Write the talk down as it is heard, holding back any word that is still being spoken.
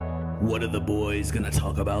What are the boys gonna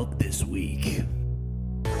talk about this week?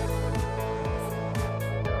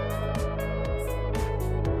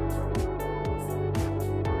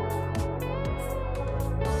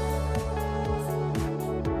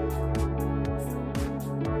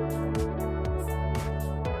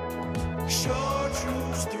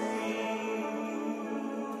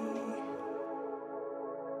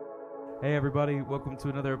 Hey everybody, welcome to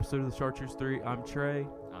another episode of the Chartreuse 3. I'm Trey.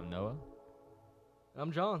 I'm Noah.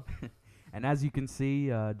 I'm John. And as you can see,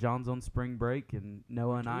 John's on spring break, and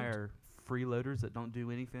Noah and I are freeloaders that don't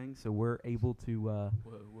do anything, so we're able to... Whoa.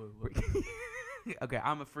 Okay,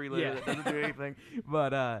 I'm a freeloader that doesn't do anything,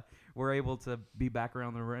 but we're able to be back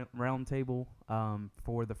around the round table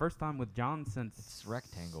for the first time with John since... It's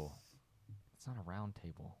rectangle. It's not a round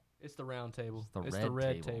table. It's the round table. It's the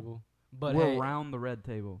red table. table. But we're hey, around the red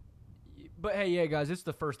table. But hey, yeah, guys, it's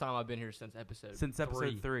the first time I've been here since episode Since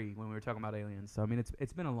 3 when we were talking about aliens. So I mean,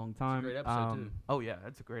 it's been a long time. It's a great episode too. Oh yeah,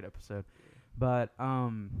 it's a great episode. But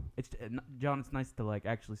it's John, it's nice to like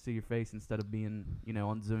actually see your face instead of being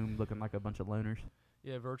on Zoom looking like a bunch of loners.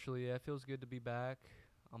 Yeah, virtually. Yeah, it feels good to be back.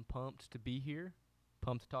 I'm pumped to be here.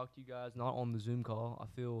 Pumped to talk to you guys, not on the Zoom call. I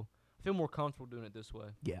feel more comfortable doing it this way.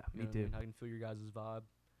 Yeah, You me know what too. I mean? I can feel your guys' vibe.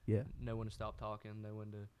 Yeah. Know when to stop talking. Know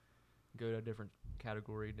when to go to a different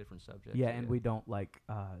category, different subject. Yeah, and we don't like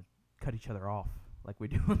cut each other off like we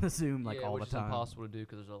do on the Zoom all which the is time. impossible to do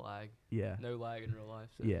because there's a lag. Yeah. No lag in real life.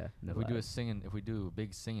 So. Yeah. No If we lag. do a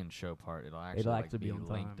big singing show part, it'll actually be be on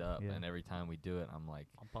linked time, up. yeah. And every time we do it, I'm like,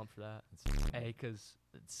 I'm pumped for that. it's Hey, because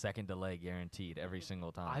second delay guaranteed every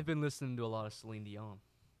single time. I've been listening to a lot of Celine Dion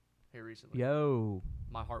here recently. Yo,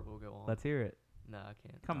 My heart will go on. let's hear it. No, I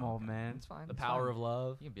can't. Come on, Okay. man. It's fine. The it's Power fine. of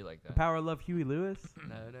Love. You can be like The that. Power of Love, Huey Lewis.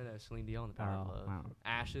 No. Celine Dion, The Power of Oh, Love. wow.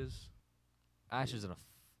 Ashes. Ash is an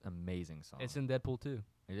amazing song. It's in Deadpool too.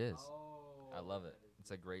 It is. I love it.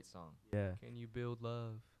 It's a great song. Yeah. Can you build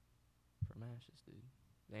love from ashes, dude?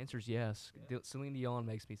 The answer is yes. Celine Dion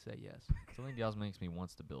makes me say yes. Celine Dion makes me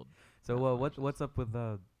wants to build. So Yeah, what's up with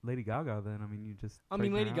Lady Gaga then? I mean, you just. I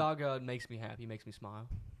mean, taking her Lady out? Gaga makes me happy, makes me smile.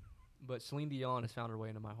 But Celine Dion has found her way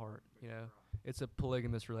into my heart. It's a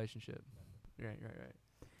polygamous relationship. Right.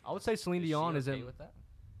 I would say Celine Dion is in. with that?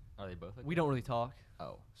 Are they both? We don't really talk,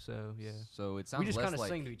 Oh. so yeah. So it sounds We just less kind of like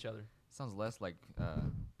sing to each other. sounds less like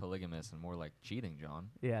polygamous and more like cheating, John.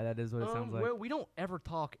 Yeah, that is what it sounds like. Well, we don't ever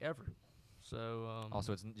talk ever. So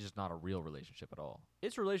Also, it's just not a real relationship at all.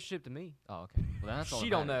 it's a relationship to me. Oh, okay. Well, that's all. She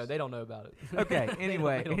that don't know. matters. They don't know about it. Okay. They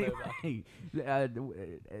Anyway, don't know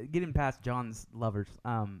about getting past John's lovers.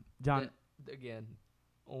 John. Again,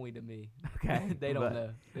 only to me. Okay. They don't but know.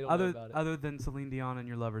 They don't Other know about it. other than Celine Dion and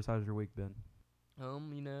your lovers, how's your week been?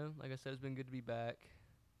 Like I said, it's been good to be back.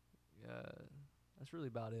 That's really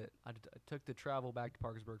about it. I took the travel back to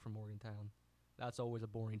Parkersburg from Morgantown. That's always a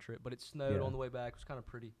boring trip, but it snowed Yeah. on the way back. It was kind of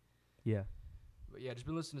pretty. Yeah. But yeah, just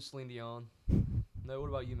been listening to Celine Dion. No, what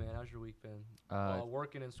about you, man? How's your week been?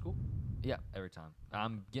 Working in school? Yeah, every time.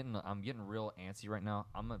 I'm getting real antsy right now.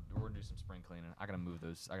 We're gonna do some spring cleaning. I gotta move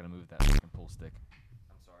that fucking pool stick.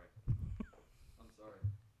 I'm sorry.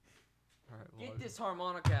 All right. Get this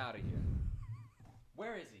harmonica out of here.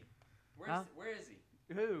 Where is he? Huh? Where is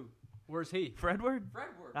he? Who? Where's he? Fredward?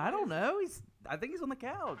 Fredward. I don't know. I think he's on the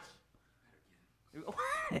couch.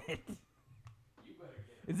 What?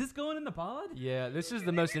 Is this going in the pod? Yeah, this is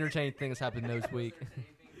the most entertaining thing that's happened this week.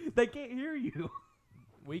 They can't hear you.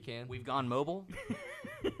 We can. We've gone mobile.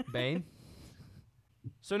 Bane.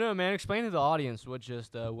 So no, man. Explain to the audience what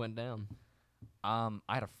just went down. I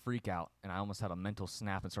had a freak out, and I almost had a mental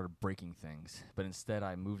snap and started breaking things. But instead,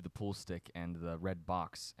 I moved the pool stick and the red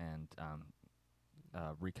box and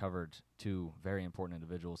recovered two very important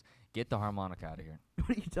individuals. Get the harmonica out of here.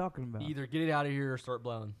 What are you talking about? Either get it out of here or start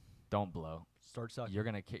blowing. Don't blow. Start sucking. You're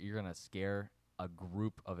gonna scare a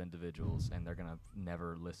group of individuals, and they're gonna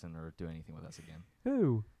never listen or do anything with us again.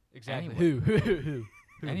 Who? Exactly. Anyway. Who?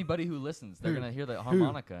 Anybody who listens, they're Who? gonna hear the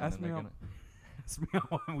harmonica, and Ask then me they're how- gonna. Ask me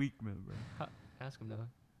how my week been, bro. Ask him, Noah.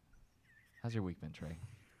 How's your week been, Trey?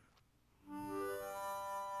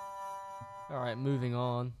 All right, moving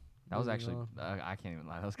on. That was Moving actually on. I can't even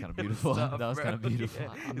lie. That was kind of beautiful. Tough, That was bro. kind of beautiful.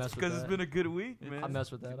 I It's mess with because it's that. been a good week, man. I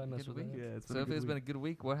mess with that. I mess Good with that. week. Yeah, it's So been a if good it's been a week. good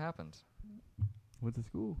week, what happened? Went to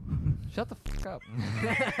school. Shut the fuck up.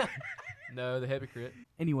 No, the hypocrite.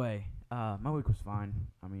 Anyway, my week was fine.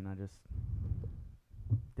 I mean, I just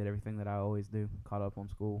did everything that I always do. Caught up on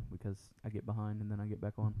school because I get behind and then I get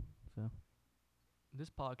back on. So This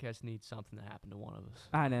podcast needs something to happen to one of us.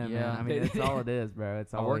 I know, Yeah. man. I mean, that's all it is, bro.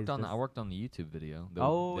 It's I always worked on the just- YouTube video.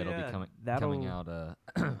 Oh, that'll yeah. be coming That'll- out.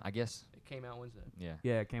 I guess. It came out Wednesday. Yeah.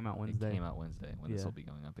 Yeah, it came out Wednesday. It came out Wednesday when this Yeah. will be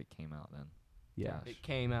going up. It came out then. Yeah. Gosh. It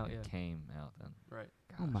came out. It Yeah. came out then. Right.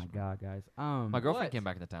 Oh my Gosh. God, guys. My girlfriend What? came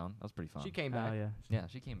back into town. That was pretty fun. She came Oh back. yeah. Yeah,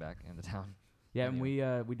 she came back into town. Yeah, and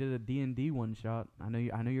Anyway. we did a D&D one shot. I know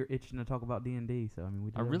you're itching to talk about D&D, so I mean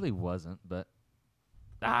we did I really wasn't, but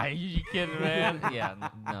you kidding, man? Yeah,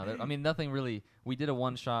 no. I mean, nothing really. We did a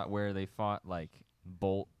one shot where they fought like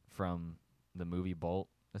Bolt from the movie Bolt,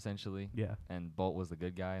 essentially, Yeah. and Bolt was the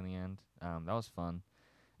good guy in the end. That was fun.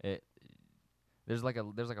 There's like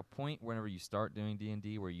a point whenever you start doing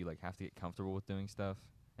D&D where you like have to get comfortable with doing stuff,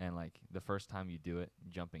 and like the first time you do it,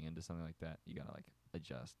 jumping into something like that, you gotta like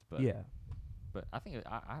adjust. But yeah. But I think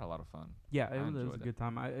I had a lot of fun. Yeah, I it was a enjoyed it. good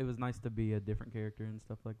time. It was nice to be a different character and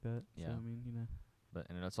stuff like that. Yeah. So I mean, you know. But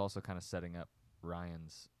and it's also kind of setting up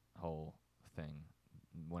Ryan's whole thing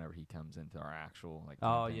whenever he comes into our actual like.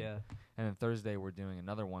 Oh campaign. yeah. And then Thursday we're doing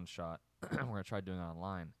another one shot. We're gonna try doing it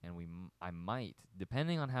online, and I might,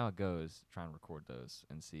 depending on how it goes, try and record those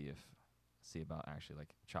and see about actually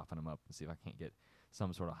like chopping them up and see if I can't get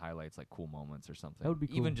some sort of highlights, like cool moments or something. That would be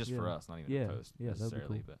cool. Even just for Yeah. us, not even Yeah. to post Yeah, that'd be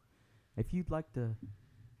necessarily, cool. but. If you'd like to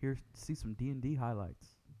see some D&D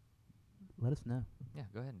highlights, let us know. Yeah,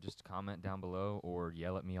 go ahead and just comment down below or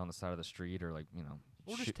yell at me on the side of the street or like,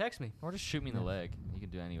 Or shoot, just text me. or just shoot me in the Yeah. leg. You can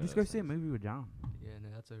do any of Just those go see a things. movie with John. Yeah, no,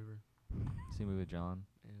 that's over. See a movie with John.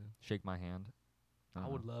 Yeah. Shake my hand. I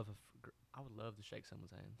don't would know. love I would love to shake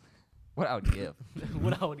someone's hand. What I would give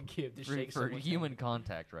What I would give to for, shake for someone's human hand.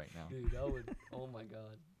 contact right now. Dude, I would. Oh my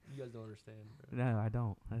God, you guys don't understand. Bro. No, I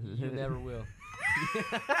don't. You never will.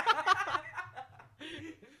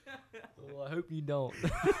 Well, I hope you don't.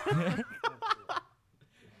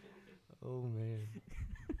 Oh man.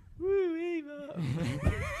 Woo, Eva.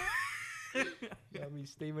 Got me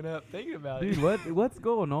steaming up thinking about Dude, it. what's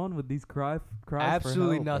going on with these cries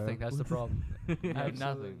Absolutely for help, nothing. bro? That's the problem. Yeah,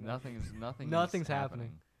 Absolutely nothing. Nothing's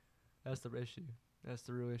happening. That's the issue. That's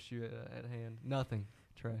the real issue at hand. Nothing,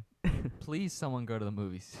 Trey. Please, someone go to the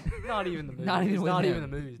movies. Not even the movies. Not even It's with not him. even the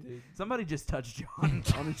movies, dude. Somebody just touched John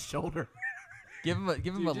on his shoulder. give him a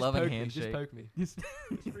Dude, loving just poke me, handshake. Just poke me. Just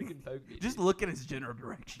Just freaking poke me. just dude. look in his general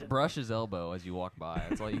direction. Brush his elbow as you walk by.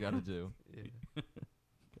 That's all you got to do. Yeah.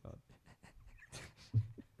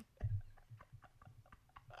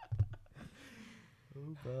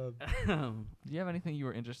 Oh, Bob. Do you have anything you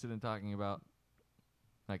were interested in talking about?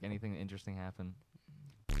 Like anything interesting happened?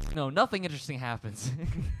 No, nothing interesting happens.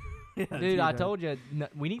 Dude, I told you,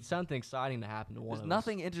 we need something exciting to happen to one There's of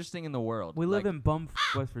nothing interesting in the world. We live Like, in Bumf,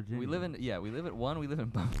 West Virginia. we live in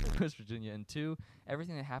West Virginia, and 2,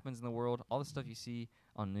 everything that happens in the world, all the stuff you see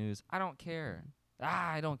on news, I don't care.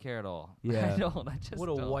 I don't care at all. Yeah. I don't. I just us. What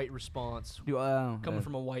a don't. white response coming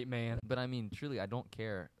from a white man. But I mean, truly, I don't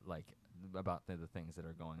care like about the things that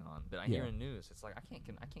are going on. But I hear Yeah. in news, it's like I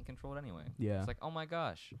can't control it anyway. Yeah. It's like, oh my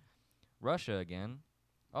gosh, Russia again.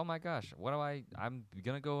 Oh my gosh, I'm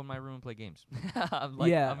gonna go in my room and play games. I'm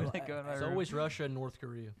like, Yeah. I'm gonna go in my It's room. always Russia and North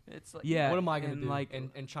Korea. It's like, Yeah. What am I gonna and do? like-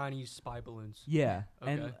 and Chinese spy balloons. Yeah,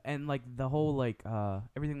 Okay. and like the whole like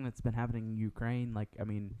everything that's been happening in Ukraine, like I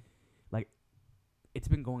mean, like it's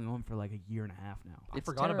been going on for like a year and a half now. I It's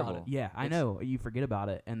forgot about terrible. it. Yeah, I It's- know you forget about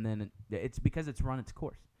it, and then it's because it's run its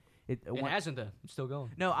course. It hasn't though. It's still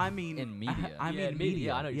going. No, I mean In media. I Yeah, mean in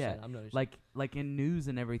media. I know what you're yeah, saying. I'm not like in news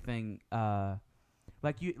and everything.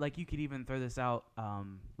 Like you could even throw this out.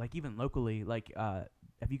 Like even locally. Like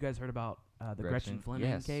have you guys heard about the Gretchen Fleming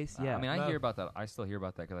yes. case? Yeah. I mean, I No. hear about that. I still hear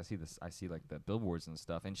about that because I see this. I see like the billboards and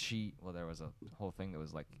stuff. And there was a whole thing that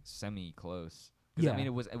was like semi-close. 'Cause, Yeah. I mean, it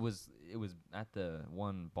was at the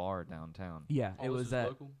one bar downtown. yeah, Oh, it this was is at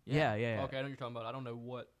local? yeah. Yeah. Okay, I know what you're talking about. I don't know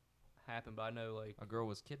what happened, but I know like A girl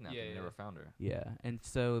was kidnapped Yeah, and they yeah. never found her. Yeah, and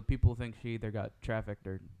so people think she either got trafficked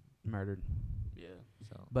or murdered. yeah.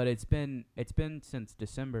 So But it's been since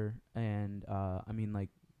December, and I mean, like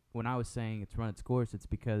when I was saying it's run its course, it's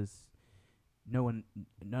because none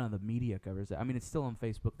of the media covers it. I mean, it's still on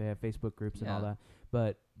Facebook. They have Facebook groups and all Yeah. that,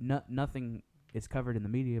 but nothing is covered in the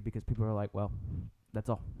media because people are like, well, that's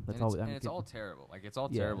all. That's and all. It's, I'm and it's getting- all terrible. Like it's all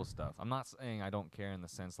Yeah. terrible stuff. I'm not saying I don't care in the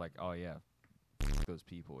sense like, oh yeah, those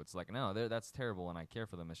people. It's like no, that's terrible, and I care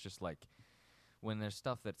for them. It's just like when there's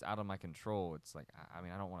stuff that's out of my control. It's like I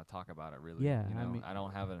mean I don't want to talk about it really. Yeah, you I know? mean- I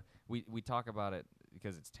don't have a. We talk about it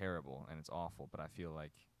because it's terrible and it's awful. But I feel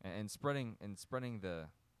like and spreading the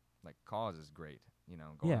like cause is great. You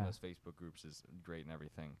know, going Yeah. to those Facebook groups is great and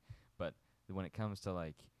everything. But when it comes to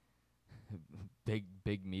like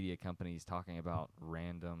big media companies talking about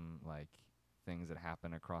random like things that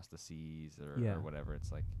happen across the seas Yeah. or whatever,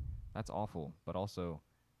 it's like that's awful. But also,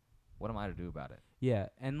 what am I to do about it? Yeah,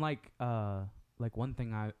 and like one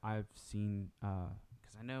thing I've seen,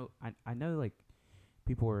 'cause I know like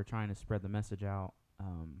people were trying to spread the message out,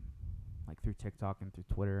 like through TikTok and through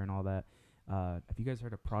Twitter and all that. Have you guys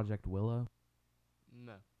heard of Project Willow?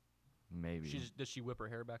 No. Maybe. Does she whip her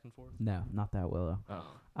hair back and forth? No, not that Willow.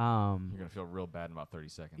 Oh. You're gonna feel real bad in about 30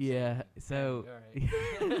 seconds. Yeah. So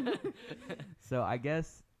Alright. so I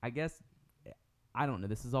guess I don't know.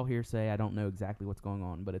 This is all hearsay. I don't know exactly what's going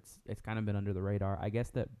on, but it's kind of been under the radar. I guess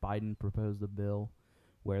that Biden proposed a bill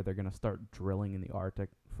where they're gonna start drilling in the Arctic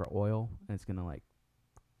for oil, and it's gonna like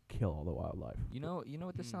kill all the wildlife. You know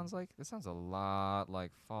what this sounds like? This sounds a lot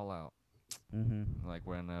like Fallout. Mm-hmm. Like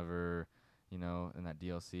whenever, in that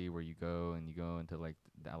DLC where you go into like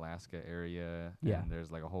the Alaska area, Yeah. and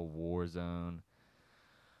there's like a whole war zone.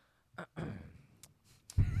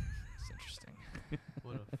 It's interesting.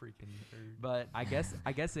 What a freaking nerd. But I guess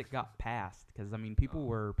it got passed because I mean people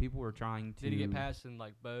were trying to. Did it get passed in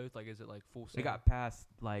like both? Like, is it like full? It Senate? got passed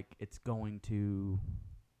like it's going to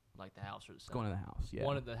Like the House or the it's Senate. going to the House. Yeah,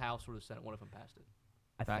 One of the House or the Senate. One of them passed it.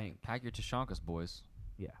 I think. Pack your Tashankas, boys.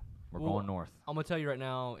 Yeah, We're Well, going north. I'm gonna tell you right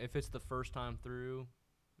now, if it's the first time through,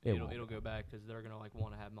 It it'll won't. go back because they're gonna like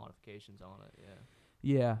want to have modifications on it. Yeah.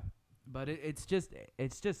 Yeah, but it's just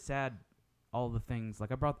sad. All the things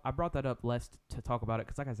like I brought that up less to talk about it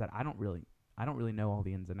because like I said I don't really know all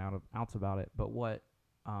the ins and outs about it. But what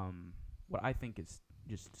I think is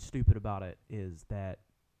just stupid about it is that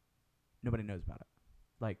nobody knows about it.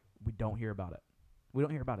 Like we don't hear about it. We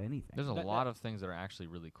don't hear about anything. There's a That- lot of things that are actually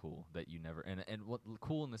really cool that you never and what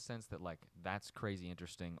cool in the sense that like that's crazy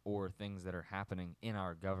interesting, or things that are happening in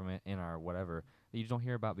our government, in our whatever, that you don't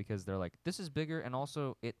hear about because they're like, this is bigger and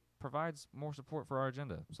also it provides more support for our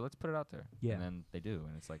agenda, so let's put it out there. Yeah. And then they do,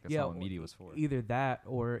 and it's like that's Yeah, all the media was for. Either that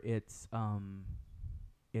or it's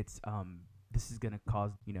this is gonna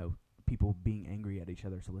cause people being angry at each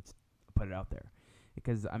other, so let's put it out there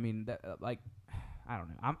because I mean that I don't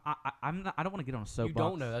know. I don't want to get on a soapbox. You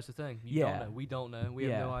don't know. That's the thing. You Yeah. don't know. We don't know. We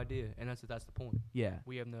have no idea, and that's the point. Yeah.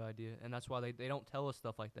 We have no idea, and that's why they don't tell us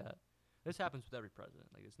stuff like that. This happens with every president.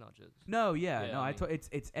 Like it's not just No. Yeah. Yeah, no. I mean,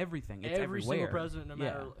 it's everything. It's every single everywhere. president, no Yeah.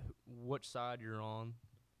 matter which side you're on.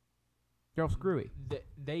 They're all screwy.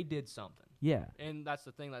 They did something. Yeah. And that's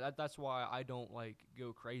the thing. Like that's why I don't like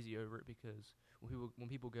go crazy over it, because when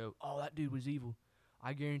people go, "Oh, that dude was evil,"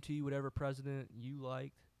 I guarantee you, whatever president you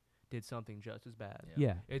liked did something just as bad.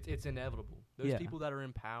 Yeah. It's inevitable. Those Yeah. people that are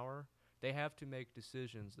in power, they have to make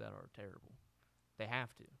decisions that are terrible. They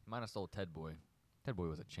have to. Minus old Ted Boy. Ted Boy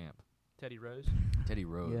was a champ. Teddy Rose. Teddy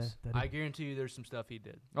Rose. Yeah. I guarantee you, there's some stuff he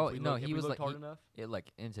did. Oh, If we no, look- if he we was looked like- hard he- enough. It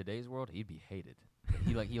like in today's world, he'd be hated.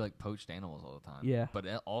 he poached animals all the time. Yeah. But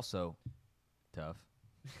also tough.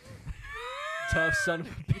 Tough son of a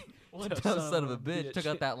bitch. One tough son of a bitch took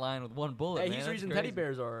out that line with one bullet. Hey, man. he's the That's reason crazy. teddy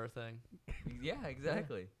bears are our thing. Yeah,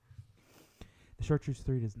 exactly. The Chartreuse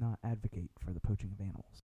 3 does not advocate for the poaching of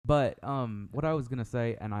animals. But what I was gonna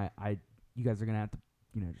say, and I you guys are gonna have to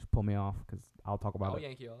just pull me off because I'll talk about I'll it.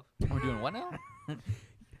 yank you off. We're doing what now?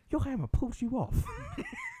 Your hammer pulls you off.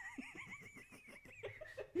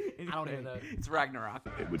 I don't even know. It's Ragnarok.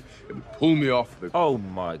 It would pull me off Oh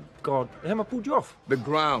my God! The hammer pulled you off. the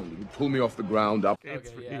ground. It would pull me off the ground up. Okay,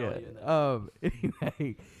 yeah, I don't even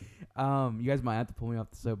know. Anyway, you guys might have to pull me off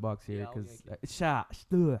the soapbox here Yeah, I'll because yank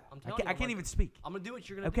I'm telling you, I I'm can't like- even speak. I'm gonna do what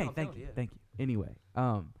you're gonna do. Okay, I'm thank telling you, yeah. thank you. Anyway,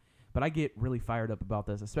 but I get really fired up about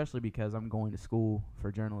this, especially because I'm going to school for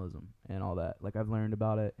journalism and all that. Like I've learned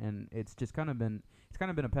about it, and it's kind of been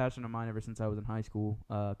a passion of mine ever since I was in high school.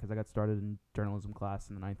 Because I got started in journalism class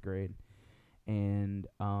in the 9th grade, and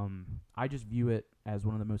I just view it as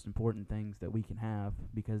one of the most important things that we can have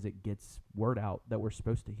because it gets word out that we're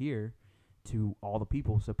supposed to hear to all the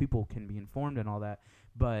people, so people can be informed and all that.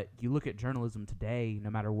 But you look at journalism today, no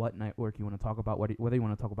matter what network you want to talk about, whether you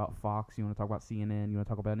want to talk about Fox, you want to talk about CNN, you want to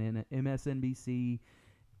talk about MSNBC,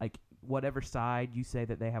 like whatever side you say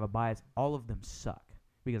that they have a bias, all of them suck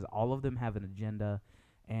because all of them have an agenda,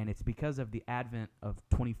 and it's because of the advent of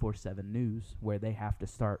 24/7 news where they have to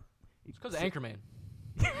start. It's because of Anchorman.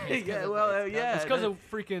 Yeah, well, yeah, It's because of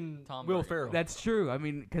freaking Tom Will Brady. Ferrell. That's true. I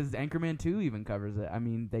mean, because Anchorman 2 even covers it. I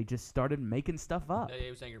mean, they just started making stuff up. Yeah, it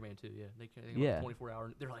was Anchorman too. Yeah, they Yeah.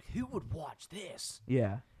 24-hour. They're like, who would watch this?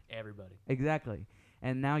 Yeah, Everybody. exactly.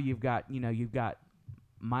 And now you've got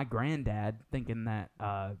my granddad thinking that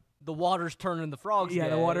The water's turning the frogs. the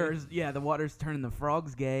gay. water's turning the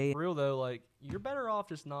frogs gay. For real though, like you're better off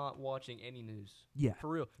just not watching any news. Yeah. For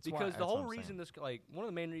real, That's why- because the that's what whole I'm reason one of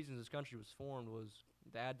the main reasons this country was formed was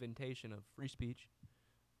the adventation of free speech,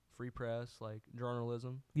 free press, like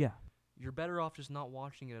journalism. Yeah. You're better off just not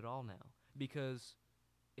watching it at all now because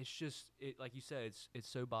it's just like you said, it's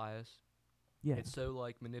so biased. Yeah. It's so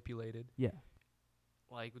like manipulated. Yeah.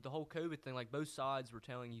 Like with the whole COVID thing, like both sides were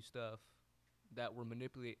telling you stuff that were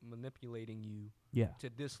manipulating you Yeah. to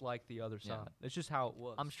dislike the other Yeah. side. It's just how it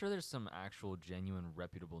was. I'm sure there's some actual genuine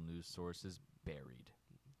reputable news sources buried.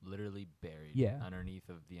 Literally buried Yeah. underneath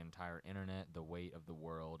of the entire internet, the weight of the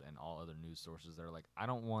world, and all other news sources that are like, I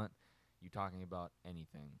don't want you talking about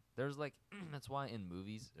anything. There's like, that's why in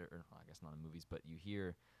movies, or I guess not in movies, but you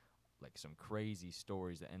hear like some crazy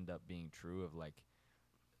stories that end up being true of like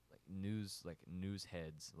news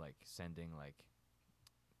heads like sending like,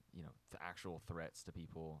 you know, actual threats to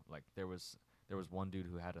people. Like there was one dude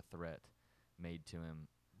who had a threat made to him.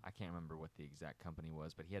 I can't remember what the exact company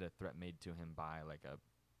was, but he had a threat made to him by like a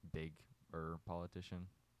big politician,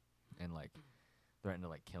 and like threatened to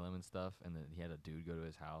like kill him and stuff. And then he had a dude go to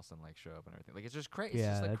his house and like show up and everything. Like it's just crazy. Yeah,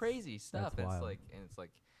 It's just like that's- crazy stuff. that's wild. It's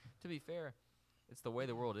like to be fair, it's the way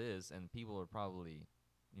the world is, and people are probably,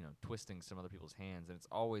 you know, twisting some other people's hands, and it's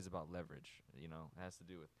always about leverage. You know, it has to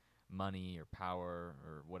do with money or power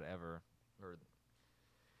or whatever.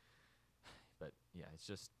 But yeah, it's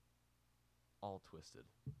just all twisted,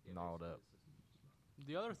 gnarled up.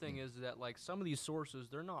 The other thing is that like some of these sources,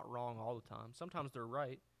 they're not wrong all the time. Sometimes they're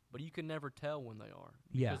right, but you can never tell when they are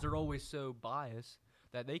because Yeah. they're always so biased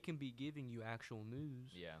that they can be giving you actual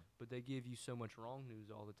news, Yeah. but they give you so much wrong news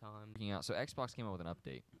all the time. Looking out. So Xbox came out with an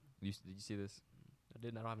update. Did you see this? I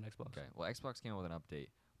don't have an Xbox. Okay. Well, Xbox came out with an update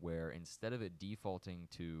where instead of it defaulting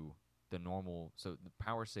to the normal, so the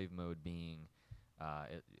power save mode being,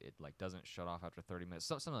 it like doesn't shut off after 30 minutes,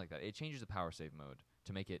 something like that. It changes the power save mode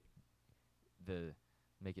to make it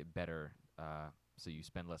better, so you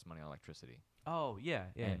spend less money on electricity. Oh yeah.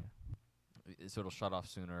 Yeah. And so it'll shut off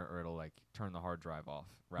sooner, or it'll like turn the hard drive off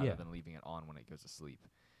rather Yeah. than leaving it on when it goes to sleep.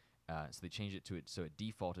 So they changed it to it so it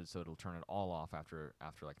defaulted so it'll turn it all off after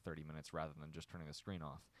like 30 minutes rather than just turning the screen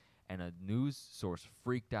off. And a news source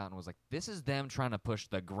freaked out and was like, "This is them trying to push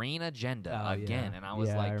the green agenda Oh, again." yeah. And I was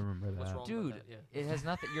Yeah, like, I remember What's that. wrong "Dude, with that? Yeah. it has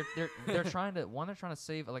nothing. They're trying to they're trying to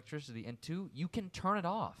save electricity, and two, you can turn it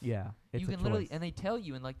off. Yeah. It's You a can literally, choice. and they tell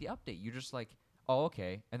you in like the update, you're just like, oh,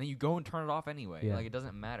 okay, and then you go and turn it off anyway. Yeah. Like it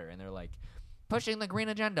doesn't matter, and they're like, pushing the green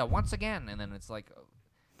agenda once again, and then it's like, oh,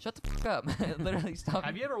 shut the fuck up, literally stop.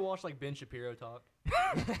 Have you ever watched like Ben Shapiro talk?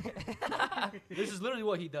 This is literally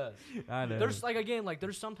what he does. I know. There's like again, like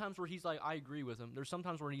there's sometimes where he's like, I agree with him. There's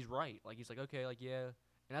sometimes where he's right. Like he's like, okay, like yeah, and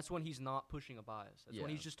that's when he's not pushing a bias. That's when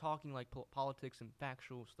Yeah. he's just talking like politics and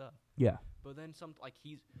factual stuff. Yeah. But then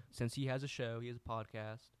since he has a show, he has a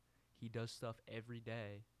podcast, he does stuff every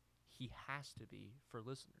day. He has to be for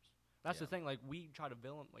listeners. That's the Yeah. thing. Like we try to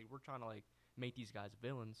we're trying to like make these guys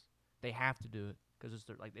villains. They have to do it because it's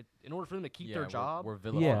in order for them to keep their job, We're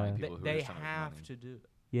vilifying Yeah. people who are they just trying to make have money. to do it.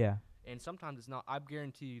 Yeah. And sometimes it's not. I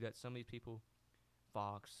guarantee you that some of these people,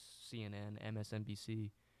 Fox, CNN, MSNBC,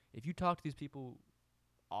 if you talk to these people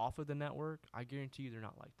off of the network, I guarantee you they're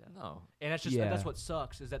not like that. No. And that's just Yeah. that's what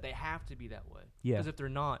sucks is that they have to be that way. Yeah. Because if they're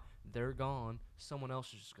not, they're gone. Someone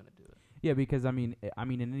else is just gonna do it. Yeah, because I mean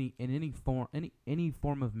in any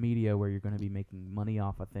form of media where you're going to be making money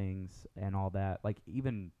off of things and all that, like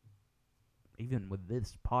even with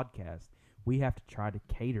this podcast, we have to try to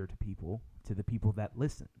cater to the people that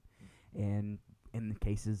listen. And in the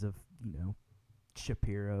cases of, you know,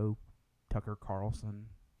 Shapiro, Tucker Carlson,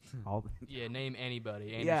 all Yeah, name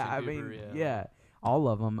anybody. Anderson yeah, I Cooper, mean, yeah, all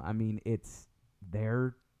of them. I mean, it's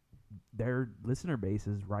their listener base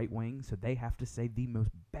is right wing, so they have to say the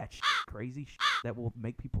most batshit crazy shit that will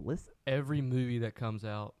make people listen. Every movie that comes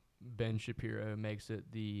out, Ben Shapiro makes it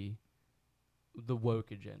the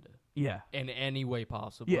woke agenda Yeah, in any way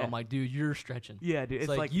possible. Yeah. I'm like, dude, you're stretching. yeah, dude. It's It's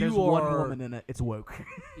like like you there's one are- woman in it. It's woke.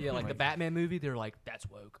 Yeah, like the Like- Batman movie, they're like, that's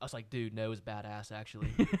woke. I was like, dude, no, it's badass, actually.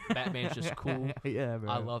 Batman's just cool. Yeah, bro.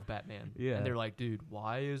 I love Batman. Yeah. And they're like, dude,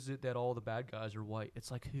 why is it that all the bad guys are white? It's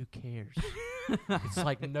like, who cares? It's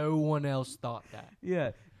like no one else thought that.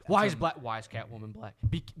 Yeah, Why is Catwoman black?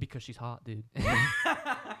 Because she's hot, dude.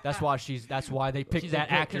 That's why they picked She's that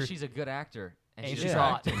actor. She's a good actor, and And she's she's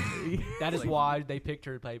attractive. That is why they picked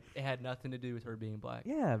her to play. It had nothing to do with her being black.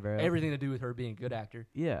 yeah, bro. Everything to do with her being a good actor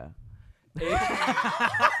Yeah.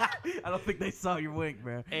 I don't think they saw your wink,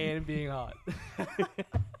 bro. and being hot.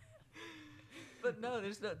 But no,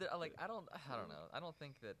 there's no like I don't know. I don't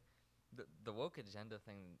think that the woke agenda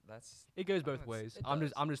thing. That's It goes I don't both know, ways. it I'm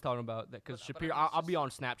does. just talking about that because But I Shapiro. mean, it's I'll be on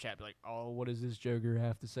Snapchat, be like, oh, what does this Joker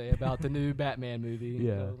have to say about the new Batman movie?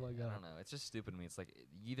 Yeah. Oh my I god. don't know. It's just stupid to me. It's like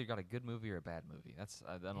you either got a good movie or a bad movie. That's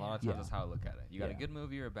and a lot of Yeah. times that's how I look at it. You got a Yeah. good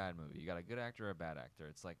movie or a bad movie. You got a good actor or a bad actor.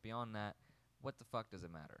 It's like beyond that, what the fuck does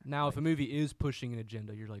it matter? Now, if a Like, movie is pushing an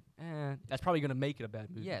agenda, you're like, that's probably gonna make it a bad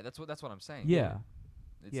movie. yeah, that's what I'm saying. Yeah.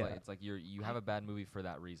 It's Yeah. like you have a bad movie for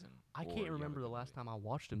that reason. I or you can't have a remember the good last movie. time I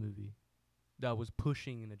watched a movie that was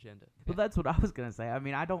pushing an agenda. But that's what I was gonna say. I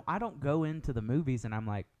mean, I don't go into the movies and I'm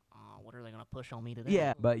like, What are they gonna push on me today?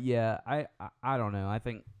 yeah. But yeah, I don't know. I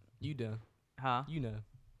think, You know. huh? You know.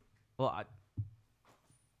 Well,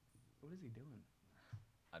 what is he doing?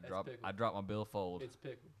 I dropped my billfold. It's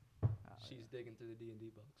Pickle. She's digging through the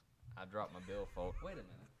D&D box. I dropped my billfold. Wait a minute.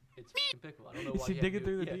 It's fucking Pickle. I don't know Is why. she you have to digging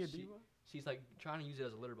do it. through the Yeah, D&D box? She's like trying to use it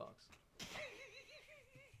as a litter box.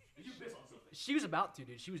 Did you piss on something? She was about to,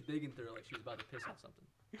 dude. She was digging through it like she was about to piss on something.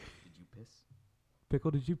 Did you piss?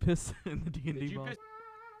 Pickle, did you piss in the D&D Did you box? piss?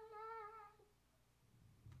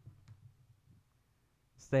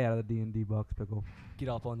 Stay out of the D&D box, Pickle. Get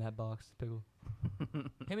off on that box, Pickle.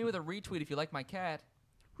 Hit me with a retweet if you like my cat.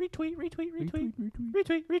 Retweet.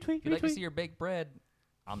 If you'd like to see your baked bread,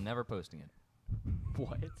 I'm never posting it.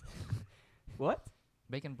 What? What?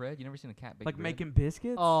 Bacon bread? You never seen a cat bake Like bread? making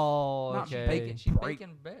biscuits? Oh, Not okay. bacon. She's break-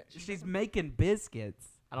 baking bread. She's making biscuits.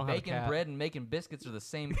 I don't have a Baking cat. bread and making biscuits are the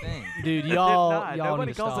same thing. Dude, They're y'all not. need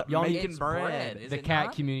Nobody to calls stop. it Y'all making It's bread. Is the it cat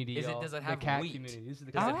not? community. Is it? y'all. Does it have the cat wheat? community. This is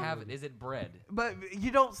the Does cat it have? community. Is it bread? But you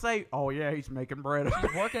don't say, "Oh yeah, he's making bread."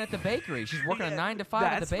 She's working at the bakery. She's working a 9 to 5 at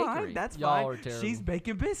the That's bakery. fine. That's Y'all fine. are terrible. She's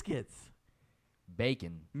baking biscuits.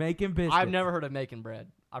 Bacon. Making biscuits. I've never heard of making bread.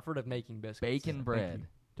 I've heard of making biscuits. Bacon bread.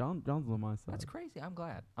 John's on my side. That's crazy. I'm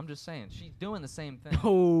glad. I'm just saying she's doing the same thing.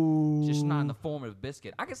 Oh. Just not in the form of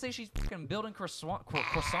biscuit. I could say she's fucking building croissants.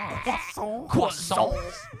 Croissant.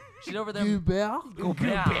 Croissants. She's over there. Goubert.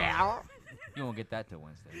 You won't get that till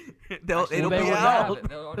Wednesday. It'll Actually, be they won't out. have it.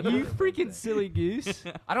 They'll already You have it freaking Wednesday. silly goose.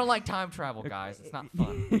 I don't like time travel, guys. It's not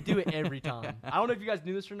fun. We do it every time. I don't know if you guys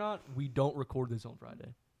knew this or not. We don't record this on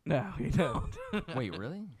Friday. No, you don't. Wait,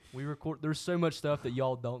 really? We record. There's so much stuff that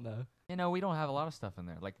y'all don't know. You know, we don't have a lot of stuff in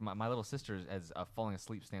there. Like my little sister is falling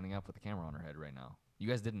asleep standing up with the camera on her head right now. You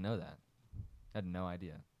guys didn't know that. I had no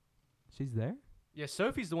idea. She's there. Yeah,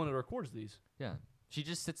 Sophie's the one that records these, Yeah. She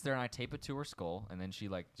just sits there and I tape it to her skull and then she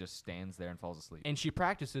like just stands there and falls asleep. and she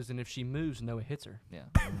practices. And if she moves, Noah hits her. Yeah.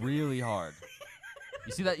 Really hard.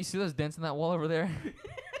 You see that? You see those dents in that wall over there?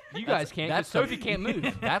 You guys can't. that's 'cause the- Sophie can't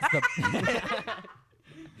move. That's the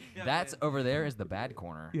That's over there is the bad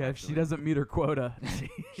corner. Yeah, if she actually. doesn't meet her quota,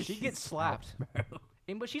 She gets slapped.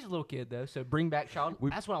 But she's a little kid though, so bring back child.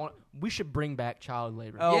 That's what I want. We should bring back child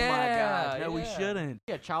labor. Oh Yeah, my God! No, we yeah. shouldn't.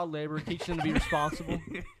 Yeah, child labor teaches them to be responsible.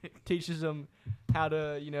 Teaches them how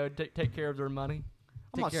to, take care of their money.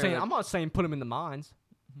 Take care of their- I'm not saying put them in the mines.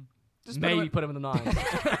 Just Maybe put them in the mines.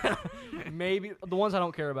 Maybe the ones I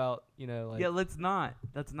don't care about. Like Yeah, let's not.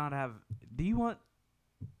 Let's not have. Do you want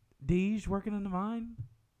Deej working in the mine?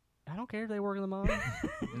 I don't care if they work in the mines.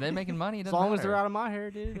 They're making money. It As doesn't long as matter. they're out of my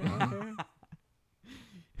hair, dude. I don't care.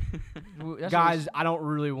 That's what Guys, I don't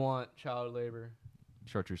really want child labor.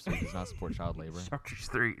 Chartreuse 3 does not support child labor. Chartreuse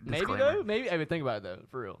 3. Maybe though. Maybe. I mean, think about it though.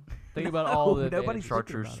 For real. Think about all the. nobody's advantages.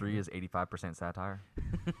 Chartreuse Chartreuse 3 is 85% satire.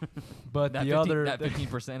 But That the other. that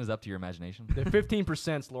 15% is up to your imagination. The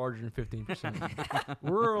 15% is larger than 15%.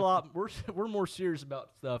 We're more serious about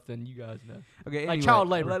stuff than you guys know. Okay, Like anyway, child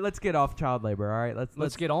labor. Let's get off child labor. All right,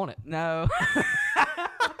 Let's get on it. No.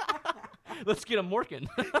 Let's get them working.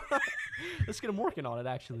 Let's get them working on it.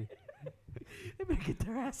 Actually, They better get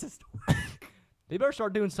their asses to work. they better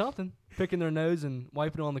start doing something. Picking their nose and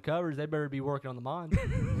wiping it on the covers. They better be working on the mines. You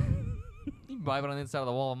can vibe it on the inside of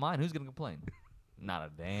the wall of mine. Who's gonna complain? Not a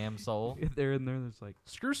damn soul. If they're in there, there's like.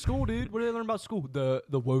 Screw school, dude. What do they learn about school? The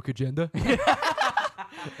woke agenda.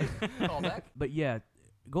 All that. But yeah,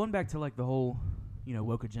 going back to like the whole,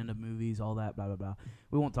 woke agenda movies, all that, blah blah blah.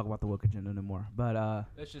 We won't talk about the woke agenda no more. But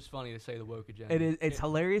That's just funny to say the woke agenda. it is. It's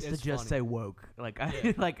hilarious to it's just funny. say woke. Like I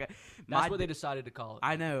Yeah. like. That's what they decided to call it.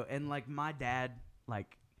 I know, and like my dad,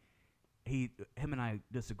 like him and I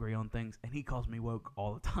disagree on things, and he calls me woke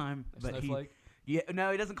all the time. A But snowflake. he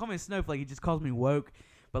doesn't call me a snowflake. He just calls me woke.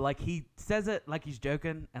 But like he says it like he's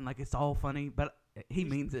joking, and like it's all funny. But he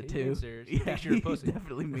means it he too. means serious. He thinks you're a pussy. He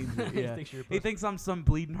definitely means it. He Yeah. thinks you're a He pussy. thinks I'm some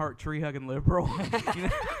bleeding heart tree hugging liberal. You know?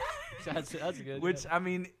 That's good. Which I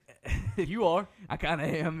mean, you are. I kind of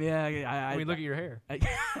am. Yeah. I mean, look at your hair.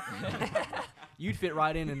 You'd fit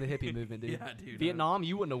right in the hippie movement, dude. Yeah, dude, Vietnam,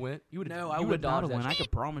 you wouldn't have went. You would. No, I you would not dodged have that won. I shit.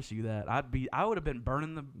 could promise you that. I would have been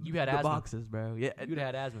burning the You had the asthma. boxes, bro. Yeah. You'd have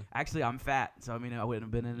had asthma. Actually, I'm fat, so I mean, I wouldn't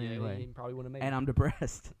have been in it Yeah, anyway. you probably wouldn't have made And it. I'm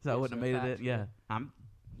depressed, so I Yeah, wouldn't so have made facts, it. Yeah,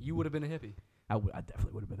 You would have been a hippie. I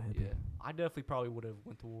definitely would have been a hippie. Yeah. I definitely probably would have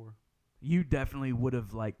went to war. You definitely would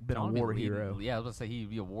have like been John a would be war leading- hero. Yeah, I was gonna say he'd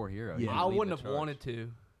be a war hero. Yeah. He'd I lead wouldn't the have charge. wanted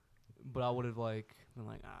to, but I would have been like,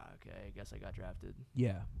 okay, I guess I got drafted.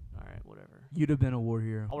 Yeah, All right, whatever. you'd have been a war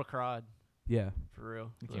hero. I would have cried Yeah, for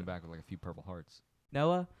real. He came back with like a few Purple Hearts.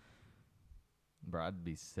 Noah. Bro, I'd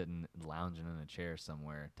be sitting, lounging in a chair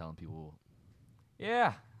somewhere, telling people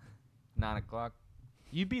Yeah. 9 o'clock.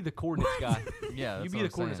 You'd be the coordinates guy. Yeah, that's You'd be what the I'm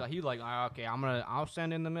coordinates guy. saying. He'd like, okay, I'll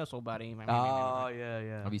send in the missile, buddy. Oh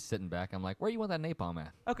yeah. I'll be sitting back. I'm like, where you want that napalm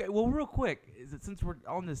at? Okay, well, real quick, since we're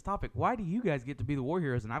on this topic, why do you guys get to be the war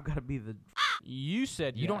heroes and I've got to be the? You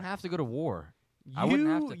said You don't have to go to war. You, I wouldn't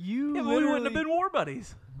have to. You Yeah, but we wouldn't have literally- been war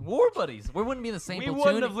buddies. War buddies. We wouldn't be in the same We platoon.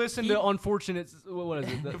 wouldn't have listened to Unfortunate. What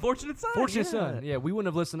is it? The The Fortunate Son. Fortunate yeah. Son. Yeah, we wouldn't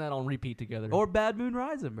have listened to that on repeat together. Or Bad Moon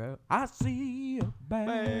Rising, bro. I see a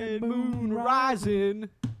Bad Moon Rising.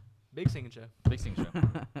 Big singing show. Big Sing Show.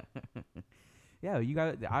 Yeah, you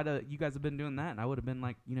guys have been doing that, and I would have been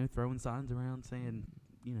like, throwing signs around saying,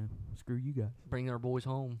 screw you guys. Bring our boys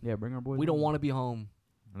home. Yeah, bring our boys. We don't home. want to be home.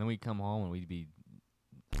 And then we'd come home and we'd be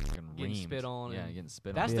fucking Getting reamed. spit on Yeah, and- getting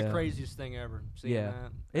spit That's on. Yeah. the craziest thing ever. Seeing Yeah.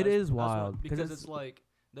 that. It That's- is that's what- wild, 'cause because it's- it's like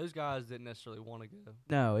those guys didn't necessarily want to go.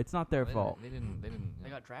 No, it's not their They fault. didn't. They didn't. They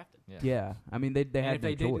got drafted. Yeah. Yeah, I mean they And had if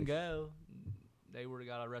they no didn't choice. go, they would have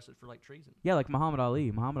got arrested for like treason. Yeah, like Muhammad Ali.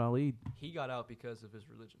 Muhammad Ali. He got out because of his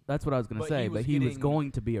religion. That's what I was gonna But say, he but was he was getting-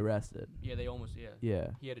 going to be arrested. Yeah, they almost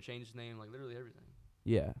Yeah, He had to change his name, like literally everything.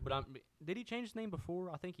 yeah. But did he change his name before?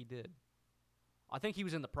 I think he did. I think he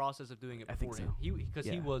was in the process of doing it I think beforehand. Because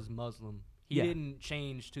he Yeah. was Muslim. He Yeah. didn't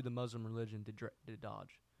change to the Muslim religion to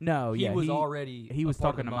dodge. No, he yeah, was already. he a was part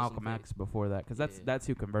of talking the to Muslim Malcolm faith. X before that, because Yeah. that's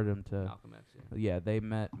who converted him to. Malcolm X. Yeah. Yeah, they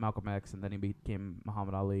met Malcolm X, and then he became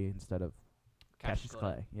Muhammad Ali instead of Cassius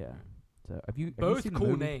Clay. Yeah. So have you Both seen the cool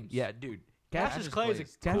movie? names. Yeah, dude. Cassius Clay is a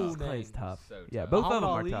Cassius cool Clay's name. tough. So Yeah, tough. both of Muhammad them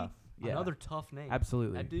Ali, are tough. Yeah, Another tough name.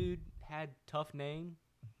 absolutely. That dude had tough name.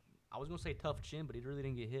 I was gonna say tough chin, but he really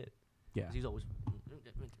didn't get hit. Yeah. 'Cause he's always.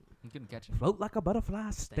 You couldn't catch him. Float like a butterfly,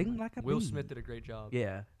 sting like a Will bee. Smith did a great job.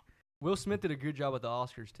 Yeah. Will Smith did a good job at the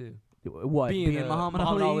Oscars too. What? Being Muhammad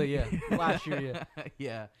Ali? yeah. Last year, yeah.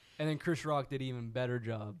 Yeah. And then Chris Rock did an even better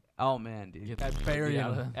job Oh man, dude. Get at burying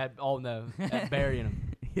out of him. there. At burying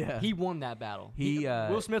him. Yeah. He won that battle. He,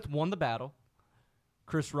 Will Smith won the battle.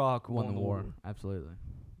 Chris Rock won the war. Absolutely.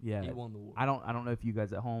 Yeah. He won the war. I don't know if you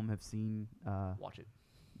guys at home have seen Watch it.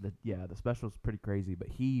 the special's pretty crazy, but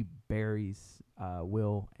he buries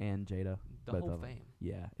Will and Jada. The both whole of 'em. fam.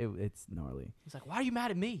 Yeah, it's gnarly. He's like, why are you mad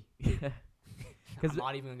at me? Yeah. I'm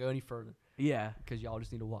not even gonna go any further Yeah. because y'all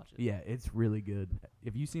just need to watch it. Yeah, it's really good.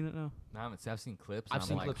 Have you seen it now? No, I haven't. I've seen clips. I've and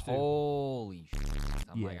seen I'm clips, like, too. holy shit.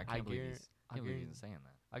 I'm Yeah. like, I I can't believe guar- he's, I can't believe guar- he's saying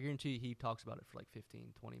that. I guarantee he talks about it for like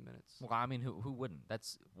 15, 20 minutes. Well, I mean, who wouldn't?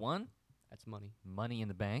 That's one, That's money. money in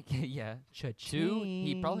the bank. Yeah. Two,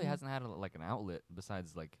 he probably hasn't had like an outlet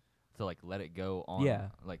besides like to like let it go on. Yeah.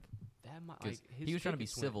 Like, That might. 'cause Like, his he was trying to be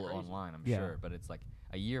tickets went civil crazy. online, I'm Yeah. sure, but it's like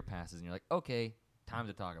a year passes and you're like, okay, time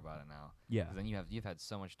to talk about it now. Yeah. 'Cause then you've had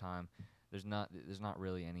so much time. There's not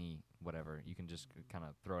really any whatever. You can just kind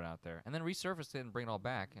of throw it out there and then resurface it and bring it all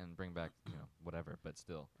back and bring back whatever. But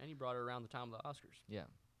still, And he brought it around the time of the Oscars. yeah,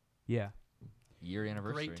 Yeah. year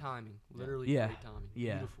anniversary. Great timing. Yeah. Literally Yeah. great timing.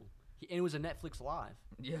 Yeah. Beautiful. And it was a Netflix live.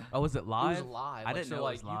 Yeah. Oh, was it live? It was live. I Like, didn't so know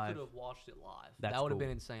like it was live. You could have watched it live. That's that would have cool. been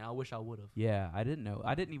insane. I wish I would have. Yeah, I didn't know.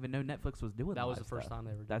 I didn't even know Netflix was doing That was live the first stuff. time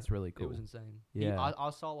they ever did That's it. really cool. It was insane. Yeah. I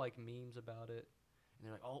saw like memes about it, and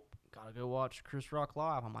they're like, "Oh, gotta go watch Chris Rock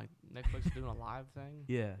live." I'm like, Netflix is doing a live thing.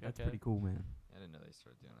 Yeah, that's Okay. pretty cool, man. I didn't know they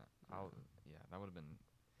started doing that. Yeah, that would have been.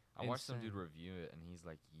 I watched some dude Insane. review it, and he's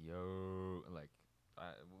like, "Yo, like,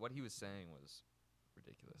 what he was saying was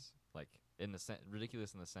ridiculous. Like,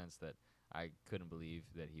 ridiculous in the sense that I couldn't believe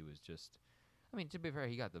that he was just. I mean, to be fair,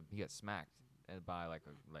 he got smacked by like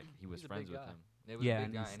he was He's a friends big with guy. him. It was Yeah, a big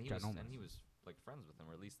and guy, he's and ginormous. he was like friends with him,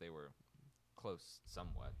 or at least they were close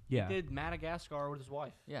somewhat. Yeah. He did Madagascar with his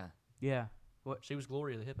wife. Yeah. Yeah. She was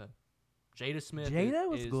Gloria the hippo. Jada Smith. Jada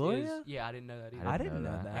was is, Gloria? yeah, I didn't know that either. I didn't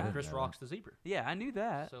know that. And Chris Rock's the zebra. Yeah, I knew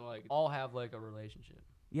that. So like, all have like a relationship.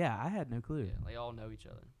 Yeah, I had no clue. Yeah, they all know each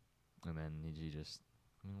other. And then he just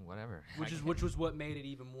whatever. Which was what made it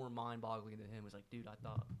even more mind-boggling to him. Was like, dude, I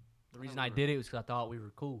thought the reason I did it was because I thought we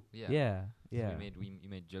were cool. Yeah. Yeah. 'Cause Yeah. You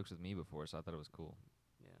made jokes with me before, so I thought it was cool.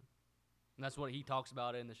 Yeah, and that's what he talks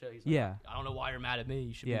about in the show. He's like, Yeah. I don't know why you're mad at me.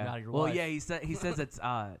 You should be mad Yeah. at your Well, wife. yeah, he says it's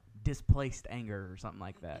displaced anger or something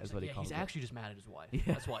like that. He's Is like, what he yeah, calls he's it. actually just mad at his wife. Yeah.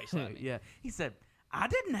 That's why he's at me. Yeah. He said, I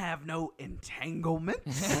didn't have no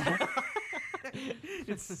entanglements.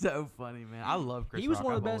 It's so funny, man. I love Chris He was Rock.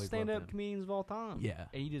 one of I've the best always loved stand-up him. comedians of all time. Yeah.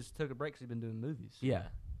 and he just took a break because he's been doing movies. Yeah. Now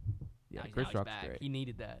Yeah, he's- Chris now he's Rock's back. great. He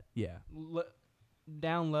needed that. Yeah.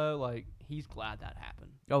 Down low, like he's glad that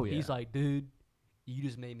happened. Oh, yeah. He's like, dude, you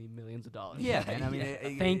just made me millions of dollars. Yeah, man. I mean,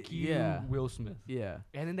 Yeah. Thank you, Yeah. Will Smith. Yeah.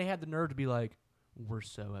 And then they had the nerve to be like, we're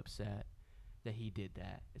so upset that he did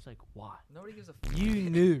that. It's like, why? Nobody gives a You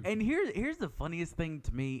knew. And here's the funniest thing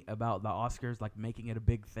to me about the Oscars, like making it a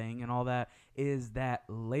big thing and all that, is that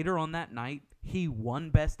later on that night he won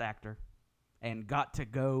Best Actor, and got to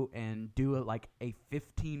go and do a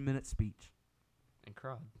 15-minute speech. And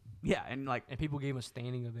cried. Yeah, and And people gave him a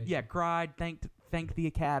standing ovation. yeah, cried, thanked the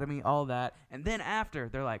Academy, all that, and then after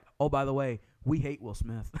they're like, oh, by the way, we hate Will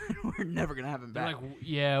Smith. We're never gonna have him They're back. like,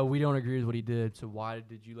 yeah, we don't agree with what he did, so why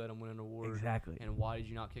did you let him win an award? Exactly. And why did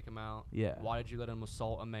you not kick him out? Yeah. Why did you let him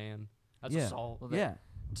assault a man? That's Yeah. assault. Well, Yeah,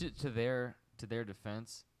 to their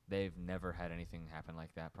defense, they've never had anything happen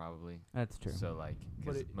like that. Probably. that's true. So like, But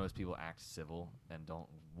because it- most people act civil and don't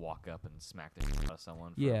walk up and smack the shit out of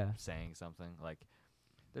someone for Yeah. saying something. Like,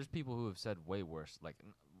 there's people who have said way worse, like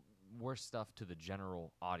worse stuff to the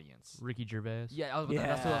general audience. Ricky Gervais. Yeah,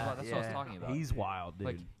 that's what I was talking about. He's wild, dude.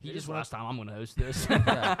 Like He he just just went last time I'm gonna host this.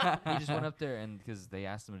 yeah, he just went up there and because they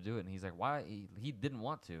asked him to do it, and he's like, "Why?" He didn't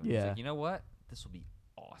want to. He's Yeah. like, you know what? This will be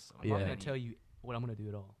awesome. I'm not Yeah. gonna tell you what I'm gonna do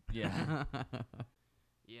at all. Yeah.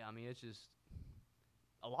 Yeah, I mean it's just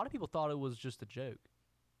a lot of people thought it was just a joke.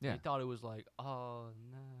 Yeah. They thought it was like, oh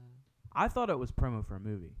no. I thought it was promo for a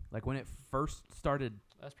movie. Like when it first started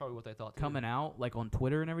That's probably what they thought. Too. coming out, like on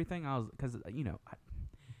Twitter and everything, I was because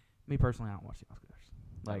me personally, I don't watch the Oscars.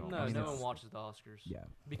 Like, No, I mean, no it's- one watches the Oscars. Yeah,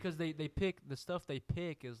 Because they pick the stuff they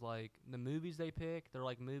pick is like the movies they pick. They're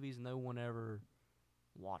like movies no one ever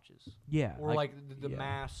watches, yeah, or like the yeah.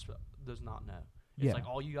 mass does not know. It's Yeah. like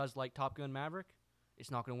all you guys like Top Gun Maverick.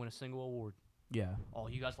 It's not going to win a single award. yeah. All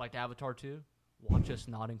you guys liked Avatar 2. Watch us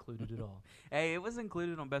not included at all. Hey, it was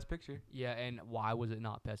included on Best Picture. Yeah, and why was it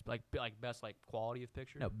not best? Like best like quality of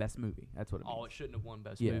picture. No, Best Movie. That's what it means. Oh, it shouldn't have won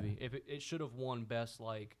best Yeah. movie. If it should have won best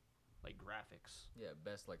like graphics. Yeah,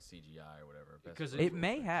 best like CGI or whatever. Best Because It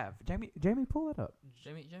may have. Jamie, pull it up.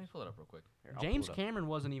 Jamie, pull it up real quick. Here, I'll James pull it up. Cameron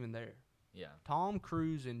wasn't even there. Yeah. Tom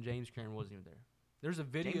Cruise and James Cameron wasn't even there. There's a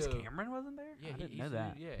video. James Cameron wasn't there. Yeah, I didn't he know flew-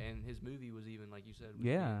 that. Yeah, and his movie was even like you said.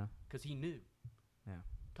 Yeah. Because he knew. Yeah.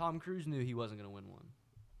 Tom Cruise knew he wasn't gonna win one.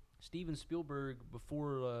 Steven Spielberg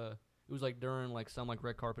before it was like during like some like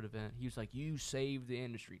red carpet event. He was like, "You saved the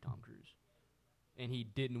industry, Tom Cruise," and he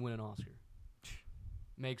didn't win an Oscar.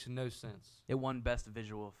 Makes no sense. It won Best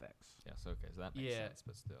Visual Effects. Yes. Okay. So that makes Yeah. sense,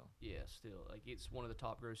 but still. Yeah, still like it's one of the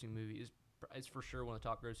top grossing movies. It's for sure one of the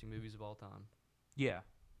top grossing movies of all time. Yeah.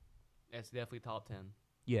 It's definitely top 10,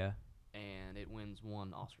 Yeah. and it wins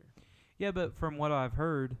one Oscar. Yeah, but from what I've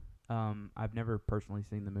heard, I've never personally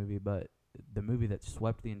seen the movie, but the movie that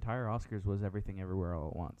swept the entire Oscars was Everything Everywhere All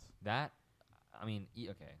at Once. That, I mean,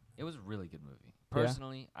 okay, it was a really good movie. Yeah.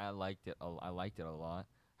 Personally, I liked it. I liked it a lot.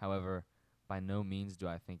 However, by no means do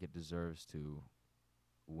I think it deserves to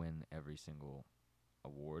win every single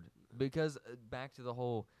award. Because back to the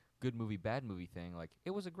whole good movie, bad movie thing. Like,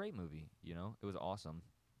 it was a great movie. You know, it was awesome.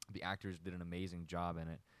 The actors did an amazing job in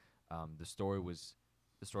it. The story was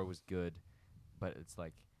good, but it's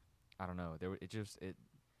like, I don't know.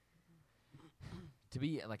 To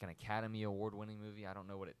be like an Academy Award winning movie, I don't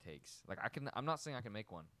know what it takes. Like I'm not saying I can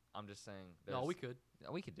make one. I'm just saying No, we could.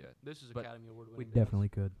 we could do it. This is But Academy Award winning. We movies. definitely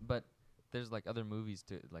could. But there's like other movies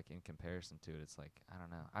to like in comparison to it. It's like I don't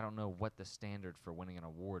know. I don't know what the standard for winning an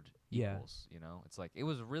award Yeah. equals. You know, it's like it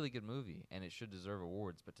was a really good movie and it should deserve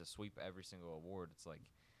awards. But to sweep every single award, it's like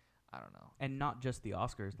I don't know. And not just the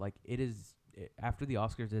Oscars. Like, after the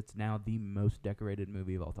Oscars, it's now the most decorated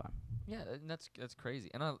movie of all time. Yeah, and that's crazy.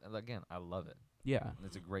 And I love it. Yeah.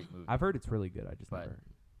 It's a great movie. I've heard it's really good. I just But- never.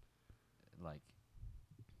 Like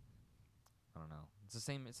I don't know. It's the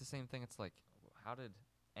same thing. It's like how did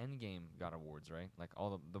Endgame got awards, right? Like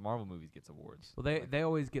all the Marvel movies gets awards. Well, they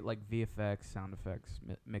always get like VFX, sound effects,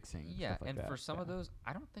 mixing. Yeah, stuff like and that. for some of Yeah. those,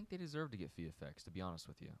 I don't think they deserve to get VFX. To be honest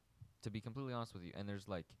with you, to be completely honest with you, and there's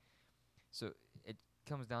like, so it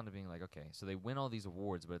comes down to being like, okay, so they win all these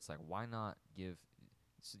awards, but it's like, why not give?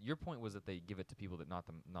 So your point was that they give it to people that not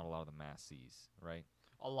a lot of the mass sees, right?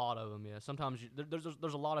 A lot of them, yeah. Sometimes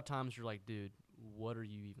there's a lot of times you're like, dude, what are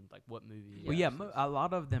you even like? What movie? Well, Yeah, yeah, so a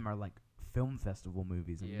lot of them are like film festival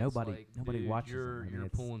movies, and Yeah, it's nobody like, nobody dude, watches You're them. I mean, you're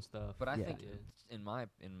it's- pulling stuff. But I Yeah. think, in my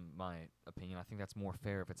opinion, I think that's more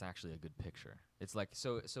fair if it's actually a good picture. It's like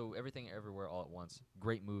so Everything Everywhere All at Once,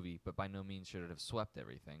 great movie, but by no means should it have swept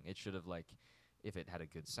everything. It should have like, if it had a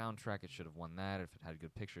good soundtrack, it should have won that. If it had a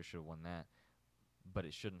good picture, it should have won that. But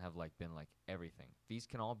it shouldn't have like been like everything. These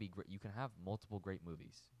can all be great. You can have multiple great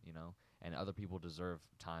movies, you know, and other people deserve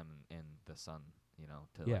time in the sun, you know,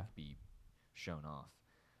 to Yeah. like be shown off.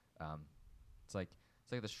 It's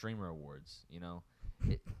like the streamer awards, you know.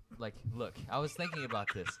 Like, look, I was thinking about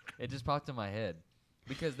this. It just popped in my head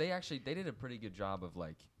because they did a pretty good job of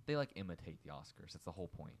like they like imitate the Oscars. That's the whole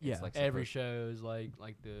point. Yeah. It's like Every supposed- show is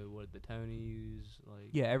like the Tonys, like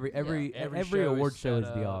Yeah, every show award is show is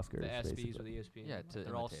set the up, Oscars. the ESPYs basically. or the ESPN. Yeah, like, to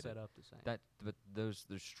they're all imitate set it. up the same. but those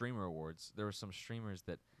streamer awards. There were some streamers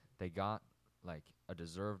that they got like a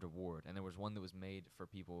deserved award, and there was one that was made for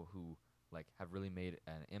people who like have really made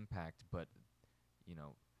an impact, but you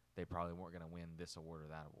know they probably weren't gonna win this award or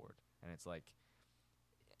that award, and it's like.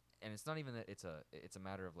 And it's not even that it's a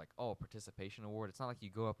matter of like, oh, a participation award. It's not like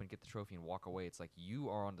you go up and get the trophy and walk away. It's like you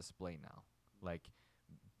are on display now. Like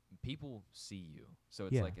people see you. So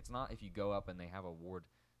it's Yeah. like it's not if you go up and they have an award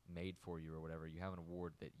made for you or whatever. You have an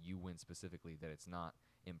award that you win specifically that it's not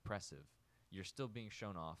impressive. You're still being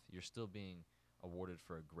shown off. You're still being awarded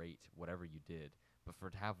for a great whatever you did. But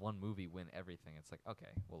to have one movie win everything, it's like,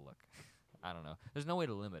 okay, well, look. I don't know. There's no way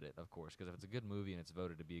to limit it, of course, because if it's a good movie and it's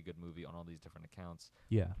voted to be a good movie on all these different accounts,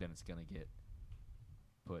 Yeah. then it's going to get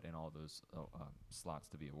put in all those slots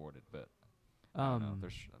to be awarded. But I don't know.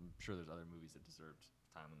 I'm sure there's other movies that deserved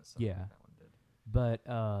time in the sun Yeah. like that one did.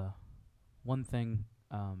 But one thing,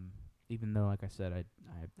 even though, like I said, I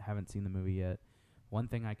haven't seen the movie yet, one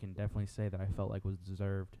thing I can definitely say that I felt like was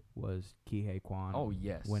deserved was Kihei Kwan Oh,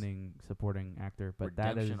 yes. winning supporting actor. But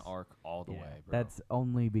Redemption that is arc all the yeah, way, bro. That's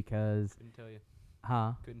only because, Couldn't tell you.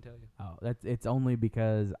 Couldn't tell you. Oh, it's only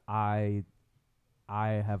because I've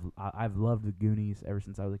loved the Goonies ever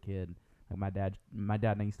since I was a kid. Like my dad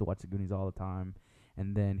and I used to watch the Goonies all the time,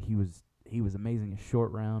 and then he was amazing as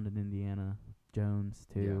Short Round in Indiana Jones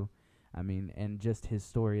too. I mean, and just his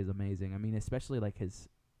story is amazing. I mean, especially like his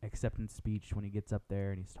acceptance speech when he gets up there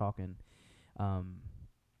and he's talking,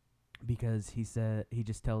 because he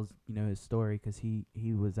just tells his story because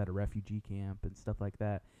he was at a refugee camp and stuff like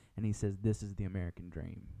that, and he says this is the American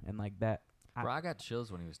dream, and like that. Bro, I got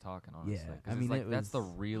chills when he was talking, honestly. Yeah, 'cause I mean, it's like, it that's the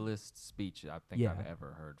was- realest speech I think Yeah. I've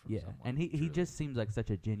ever heard from Yeah, someone. and he truly. just seems like such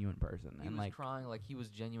a genuine person, He and was like crying, like he was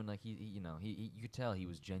genuine, like he you could tell he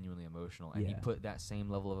was genuinely emotional, and he Yeah. put that same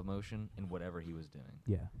level of emotion in whatever he was doing.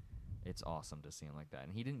 yeah, It's awesome to see him like that,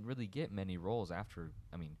 and he didn't really get many roles after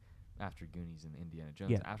Goonies and Indiana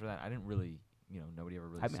Jones. Yeah. After that, I didn't really, nobody ever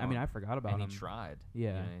really. I mean, saw I mean, him. I forgot about and him. he tried.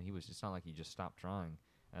 Yeah. and he was. It's not like he just stopped trying.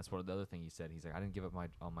 And that's what the other thing he said. He's like, I didn't give up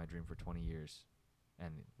my dream for 20 years,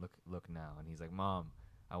 and look now. And he's like, Mom,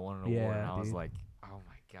 I won an award. Yeah, And I was dude. like, oh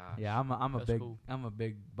my gosh. Yeah, I'm a That's big cool. I'm a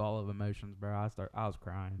big ball of emotions, bro. I was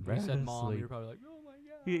crying, bro. You said mom, Like- you're probably like, oh my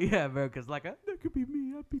god. yeah, bro, because like that could be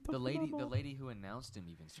me. I'd be talking The about mom. lady who announced him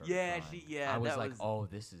even started Yeah, crying. yeah, I was that like, was- oh,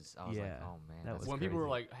 this is. I was like, yeah, oh man, that that's was When people were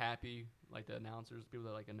crazy. like happy, like the announcers, people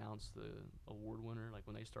that like announce the award winner, like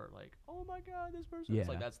when they start like, oh my god, this person, it's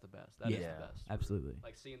like Yeah. that's the best. That is Yeah, the best. Absolutely.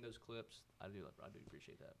 Like seeing those clips, I do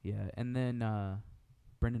appreciate that. Yeah, and then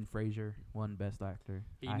Brendan Fraser won Best Actor.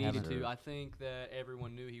 He I needed haven't- to. I think that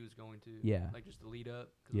everyone knew he was going to. Yeah. Like just the lead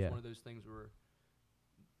up, because Yeah. it's one of those things where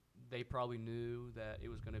they probably knew that it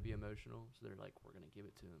was going to be emotional, so they're like, we're going to give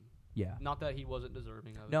it to him. Yeah. Not that he wasn't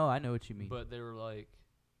deserving of it. No, I know what you mean. But they were like,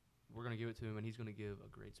 we're going to give it to him, and he's going to give a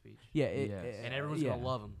great speech. yeah, Yes. And everyone's yeah. going to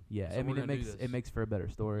love him. Yeah, So I we're mean, gonna do this. it makes for a better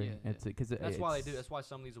story. Yeah, It's yeah. because That's why they do. That's why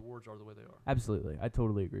some of these awards are the way they are. Absolutely, I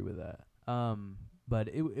totally agree with that. But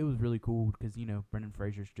it was really cool because Brendan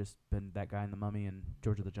Fraser's just been that guy in The Mummy and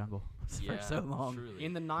George of the Jungle for so long. Truly.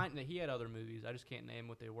 In the he had other movies. I just can't name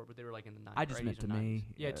what they were, but they were like in the 90s. I just or meant 80s to or 90s. me.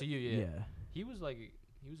 Yeah, to you, yeah. Yeah. He was like,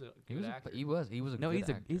 he was a he good was actor. he was a No, good he's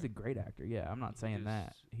actor. a great actor. Yeah, I'm not He saying just-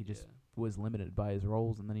 that. He just yeah. was limited by his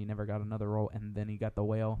roles, and then he never got another role, and then he got The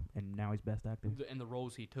Whale, and now he's Best Actor. And the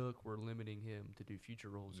roles he took were limiting him to do future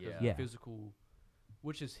roles. 'cause Yeah. of the Yeah. physical,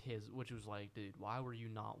 which was like, dude, why were you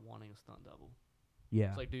not wanting a stunt double? Yeah.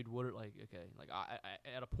 It's like, dude, what are like, okay, like I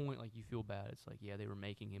at a point like you feel bad. It's like, yeah, they were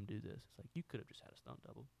making him do this. It's like you could have just had a stunt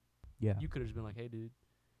double. Yeah. You could have just been like, hey, dude,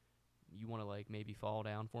 you want to like maybe fall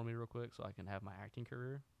down for me real quick so I can have my acting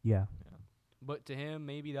career. Yeah. Yeah. But to him,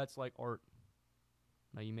 maybe that's like art.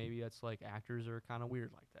 Maybe that's like actors are kind of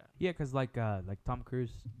weird like that. Yeah, 'cause like Tom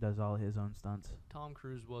Cruise does all his own stunts. Tom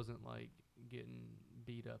Cruise wasn't like getting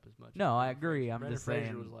beat up as much. No, as I Brendan agree. Fraser. I'm Brendan just Fraser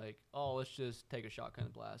saying- was like, oh, let's just take a shotgun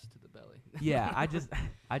blast to the belly. Yeah, I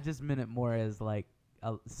just meant it more as like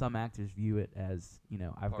some actors view it as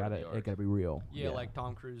I've Part got of the it art. got to be real. Yeah, like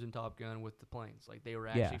Tom Cruise in Top Gun with the planes. Like they were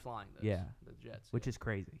actually Yeah. flying those. Yeah. The jets. which yeah. is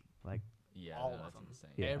crazy. Like Yeah, all no, of that's them.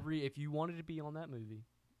 insane. Yeah. If you wanted to be on that movie,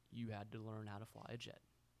 you had to learn how to fly a jet.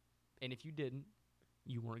 And if you didn't,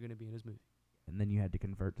 you weren't going to be in his movie. and then you had to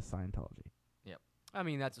convert to Scientology. I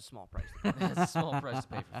mean, that's a small price to pay. That's a small price to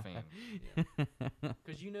pay for fame.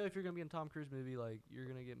 Because if you're going to be in a Tom Cruise movie, like, you're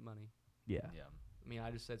going to get money. Yeah. Yeah. I mean, I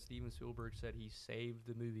just said Steven Spielberg said he saved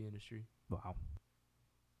the movie industry. Wow.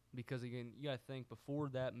 Because again, you gotta think before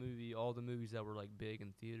that movie, all the movies that were like big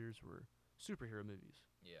in theaters were superhero movies,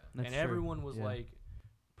 Yeah. That's and true. everyone was Yeah. like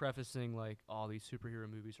prefacing like, "All these superhero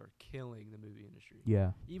movies are killing the movie industry."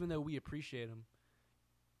 Yeah. Even though we appreciate them,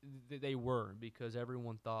 they were, because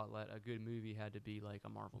everyone thought that a good movie had to be like a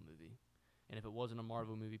Marvel movie, and if it wasn't a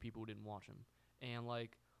Marvel movie, people didn't watch them. And what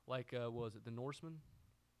was it The Norseman?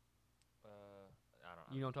 I don't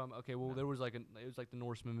know. You know what I'm talking about? Okay, well No. there was it was like the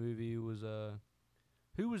Norseman movie. It was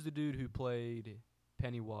who was the dude who played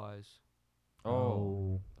Pennywise?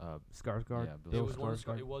 Oh. Skarsgård. yeah, Bill It Bill was one of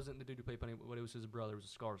Skarsgård. it wasn't the dude who played Pennywise, but it was his brother. It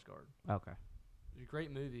was Skarsgård. Okay. It was a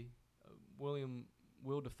great movie.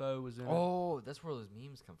 Will Dafoe was in it. Oh, that's where those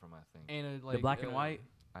memes come from, I think. And The black and white.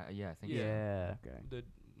 Yeah, I think. Yeah. Okay.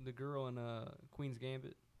 the girl in Queen's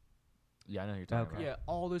Gambit. Yeah, I know who you're talking Okay. about. Yeah,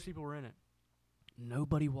 all those people were in it.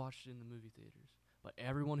 Nobody watched it in the movie theaters, but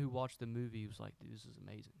everyone who watched the movie was like, "Dude, this is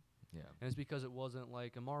amazing." Yeah. And it's because it wasn't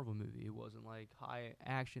like a Marvel movie. It wasn't like high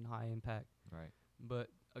action, high impact. Right. But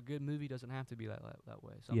a good movie doesn't have to be that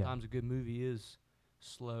way. Sometimes a good movie is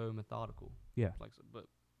slow, methodical. Yeah. But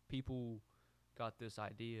people got this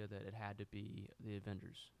idea that it had to be the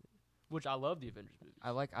Avengers, which I love the Avengers movies.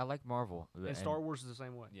 I like Marvel. and Star Wars is the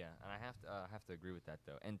same way. Yeah, and I have to agree with that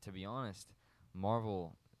though. And to be honest,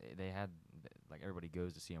 Marvel they had like everybody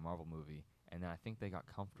goes to see a Marvel movie, and then I think they got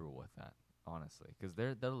comfortable with that, honestly, because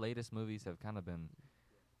their latest movies have kind of been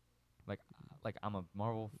like I'm a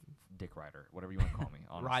Marvel dick rider, whatever you want to call me.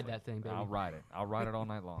 Honestly. Ride that thing, baby. I'll ride it. I'll ride it all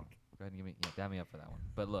night long. Go ahead and dab me up for that one.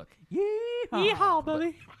 But look, Yeehaw,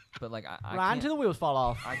 baby! but like I Ride can't, until the wheels fall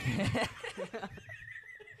off. I can't.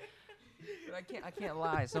 But I can't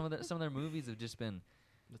lie. Some of their movies have just been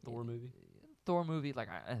The Thor movie. Thor movie. Like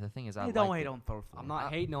the thing is, I Hey, don't liked hate it. on Thor. I'm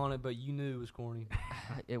not hating on it, but you knew it was corny.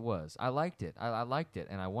 It was. I liked it. I liked it,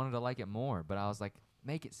 and I wanted to like it more. But I was like,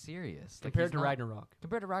 make it serious. Like, Compared he's to not- Ragnarok.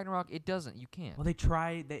 Compared to Ragnarok, it doesn't. You can't. Well, they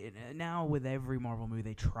try. Now with every Marvel movie,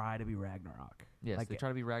 they try to be Ragnarok. Yes, like they try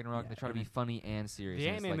to be Ragnarok. yeah, they try to and be funny and serious. The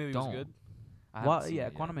and it's Ant-Man like, movie was don't. good. I haven't Well, seen yeah,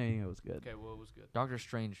 it yet. Quantumania was good. Okay, well, it was good. Doctor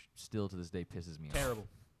Strange still to this day pisses me off. Terrible.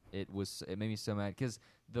 It made me so mad because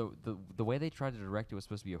the way they tried to direct it was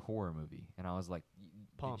supposed to be a horror movie, and I was like,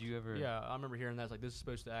 Pumped. did you ever? Yeah, I remember hearing that. It's like, this is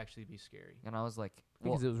supposed to actually be scary. And I was like,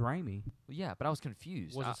 well, Because it was Raimi. yeah, but I was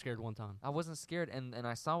confused. Wasn't scared one time. I wasn't scared, and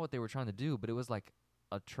I saw what they were trying to do, but it was like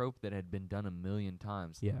a trope that had been done a million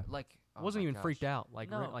times. Yeah. Like oh Wasn't my even gosh. freaked out. Like,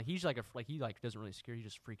 No. he's like he doesn't really scare. He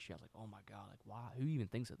just freaks you out. Like, oh my god, like why? Who even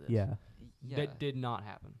thinks of this? Yeah. Yeah. That did not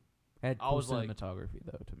happen. Had I cool was like- cinematography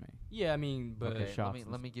though to me. Yeah, I mean, but Okay, shots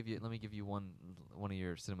let and me give you one of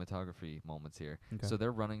your cinematography moments here. Okay. So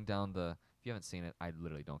they're running down the. If you haven't seen it, I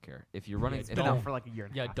literally don't care. If you're running, It's if been they're- out for like a year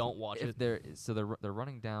and a yeah, half. don't watch if it. they're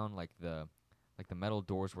running down like the metal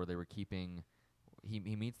doors where they were keeping. He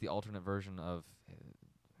meets the alternate version of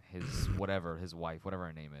his whatever his wife, whatever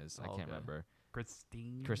her name is. I can't Okay. remember.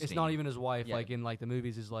 Christine. Christine. It's not even his wife. Yeah. like in like the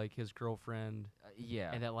movies, is like his girlfriend,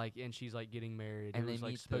 Yeah. and she's like getting married. And it they was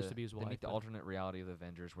like meet supposed the, to be his they wife. meet the but- alternate reality of the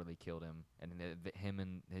Avengers where they killed him, and then him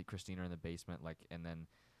and Christina are in the basement, like, and then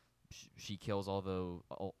she kills all the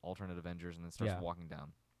alternate Avengers, and then starts Yeah. walking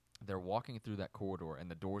down. They're walking through that corridor, and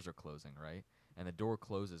the doors are closing, right? And the door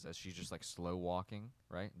closes as she's just like slow walking,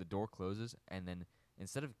 right? The door closes, and then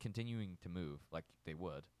instead of continuing to move like they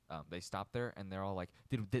would, they stop there, and they're all like,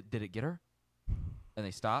 "Did it get her?" And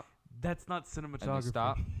they stop, That's not and cinematography. they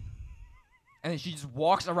stop. And then she just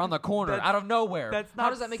walks around the corner That's- out of nowhere. That's not How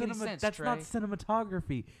does that make any sense, That's Trey? not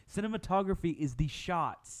cinematography. Cinematography is the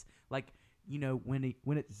shots, like when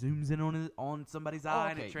it zooms in on somebody's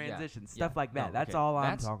eye and okay, it yeah, transitions, yeah. stuff like that. No, that's okay, all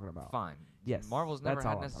I'm that's talking about. Fine. Yes, Marvel's never that's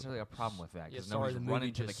all had I'm necessarily a problem with that Yeah, because sorry, nobody's the movie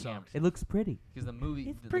running to the just camera. sucked. It looks pretty. Because the movie,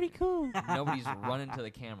 It's pretty cool. nobody's running to the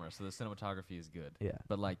camera, so the cinematography is good. Yeah.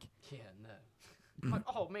 But like, Yeah, no.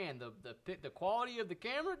 Oh man, the quality of the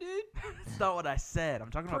camera, dude. That's not what I said.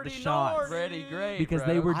 I'm talking about the Pretty shots. gnarly, pretty dude. great, Because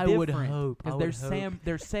bro. they were I different. would hope. Because I they're would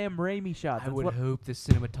they're Sam Raimi shots. I That's would what hope the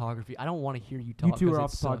cinematography. I don't want to hear you talk. you two 'cause are it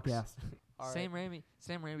off the sucks. podcast. All right.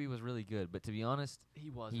 Sam Raimi was really good, but to be honest,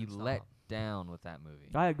 He was. he let down with that movie.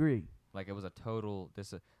 I agree. Like it was a total.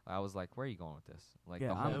 I was like, where are you going with this? Like Yeah,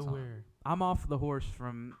 the whole time. Nowhere. I'm off the horse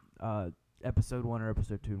from episode 1 or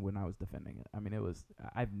episode 2 when I was defending it. I mean, it was.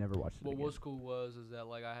 I've never watched it. What again. was cool is that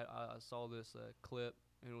like I saw this clip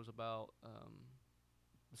and it was about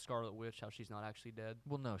the Scarlet Witch, how she's not actually dead.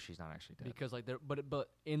 Well, no, she's not actually dead. Because like but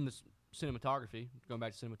in the cinematography, going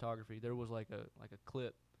back to cinematography, there was like a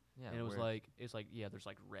clip Yeah, and it was where- like there's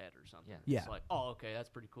like red or something. Yeah. It's like, oh, okay, that's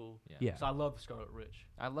pretty cool. Yeah. Yeah. So I love the Scarlet Witch.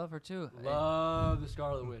 I love her too. Love the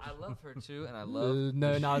Scarlet Witch. I love her too, and I love.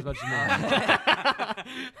 no, not as much as me.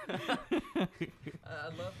 I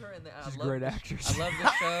love her, and She's a love great the actress. I love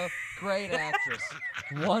the show. Great actress,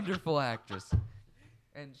 wonderful actress,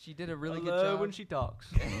 and she did a really I good love job. when she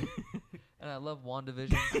talks. And I love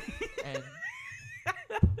WandaVision. And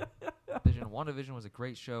WandaVision was a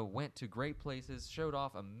great show. Went to great places. Showed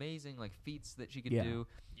off amazing like feats that she could Yeah. do,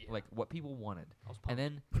 like what people wanted. I was And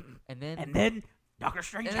then And then Doctor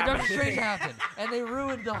Strange. and then happened. Doctor Strange happened, and they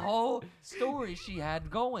ruined the whole story she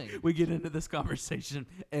had going. We get into this conversation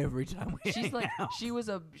every time we. She's hang like, out. she was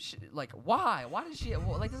like, why? Why did she?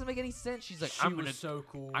 Well, like, doesn't make any sense. She's like, She I'm was gonna, so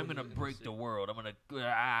cool. I'm gonna break the world. I'm gonna kill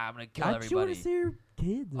I just want everybody. to see her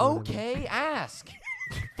kids. or whatever. Okay, ask.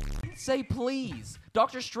 Say please.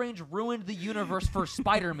 Doctor Strange ruined the universe for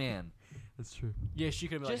Spider-Man. That's true. Yeah, she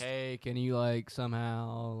could have been like, Just- hey, can you like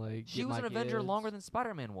somehow like? She get was my an Avenger kids? longer than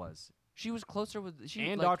Spider-Man was. She was closer with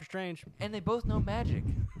and like, Doctor Strange. and they both know magic.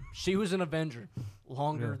 She was an Avenger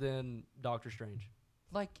longer Yeah. than Doctor Strange.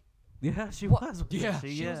 Like Yeah, she What? was. wasn't Yeah.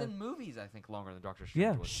 she? she was Yeah. in movies, I think, longer than Doctor Strange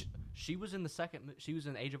Yeah. was. She was in the second. She was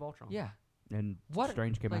in Age of Ultron. Yeah. And What-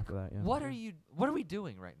 Strange came like, after that. Yeah. What are we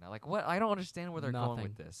doing right now? Like what? I don't understand where they're going Nothing.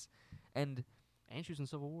 with this. And and she was in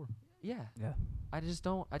Civil War. yeah, Yeah. I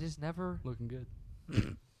just never Looking good.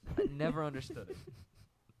 I never understood it.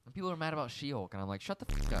 And people are mad about She-Hulk, and I'm like, shut the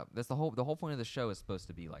fuck up. That's the whole point of the show is supposed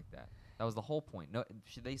to be like that. That was the whole point. No,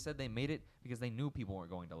 they said they made it because they knew people weren't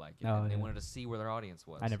going to like it, Oh, and they yeah. wanted to see where their audience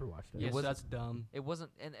was. I never watched it. Yes, wasn't- that's dumb. It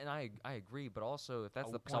wasn't, and I agree, but also if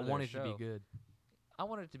that's the Because point I of wanted their it show, to be good. I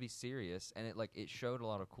wanted it to be serious, and it showed a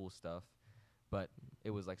lot of cool stuff, but it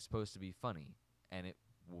was like supposed to be funny, and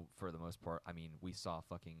for the most part, I mean, we saw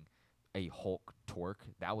fucking a Hulk twerk.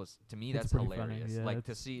 That was to me, It's that's pretty funny, hilarious. yeah, like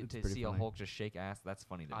to it's see pretty a funny. Hulk just shake ass. That's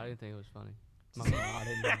funny to I me. didn't think it was funny. I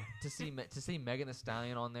didn't know. to see Megan Thee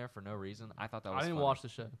Stallion on there for no reason, I thought that was. I didn't funny. watch the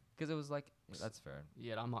show. Because it was like that's fair.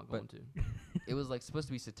 Yet I'm not But- going to. It was like supposed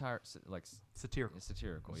to be Satirical.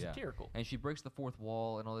 satirical, yeah. Satirical. And she breaks the fourth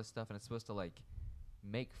wall and all this stuff, and it's supposed to like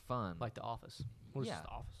make fun. Like The Office. What is Yeah. this, The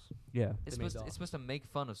Office? Yeah. it's they made supposed The it's supposed to make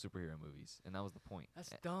fun of superhero movies, and that was the point. That's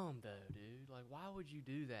dumb, though, dude. Like, why would you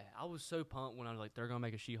do that? I was so pumped when I was like, they're gonna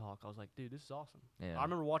make a She-Hulk. I was like, dude, this is awesome. Yeah. I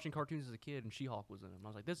remember watching cartoons as a kid, and She-Hulk was in them. I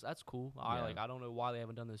was like, that's cool. Yeah. I don't know why they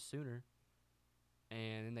haven't done this sooner.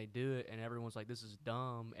 And then they do it, and everyone's like, this is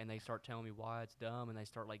dumb. And they start telling me why it's dumb, and they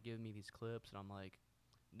start like giving me these clips, and I'm like,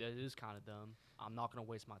 that is kind of dumb. I'm not gonna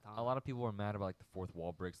waste my time. A lot of people were mad about like the fourth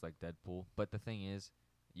wall breaks, like Deadpool. But the thing is,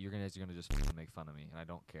 you're gonna just f***ing make fun of me, and I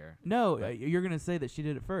don't care. No, But- you're gonna say that she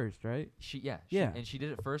did it first, right? Yeah. And she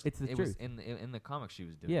did it first. It's the it was truth. in the comics she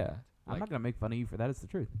was doing. Yeah. that. I'm Like, not gonna make fun of you for that. It's the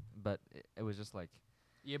truth. But it was just like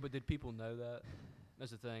Yeah, but did people know that?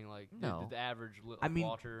 That's the thing. Like, No. did the average I mean,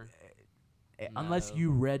 watcher. Unless No.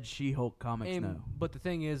 you read She-Hulk comics, And- no. But the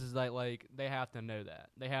thing is that like they have to know that.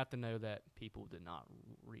 They have to know that people did not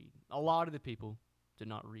read. A lot of the people did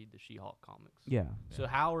not read the She-Hulk comics. Yeah. So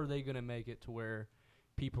how are they gonna make it to where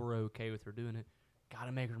people are okay with her doing it?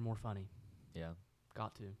 Gotta make her more funny. yeah.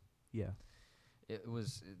 Got to. Yeah. It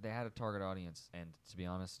was they had a target audience, and to be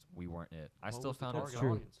honest, we weren't it. I What still was the found it target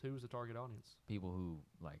true. audience. Who was the target audience? people who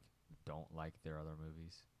like don't like their other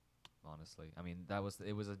movies. Honestly, I mean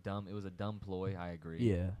it was a dumb ploy. I agree.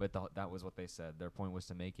 Yeah. But that was what they said. Their point was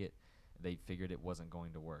to make it. They figured it wasn't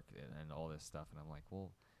going to work and all this stuff. And I'm like,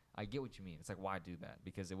 well, I get what you mean. It's like, why do that?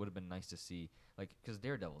 Because it would have been nice to see, like, because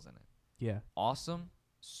Daredevil's in it. Yeah. Awesome,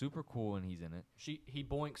 super cool when he's in it. He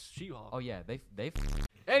boinks She-Hulk. Oh yeah, they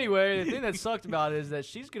Anyway, the thing that sucked about it is that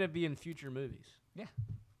she's gonna be in future movies. Yeah.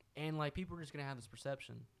 And like people are just gonna have this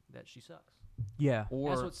perception that she sucks. Yeah. or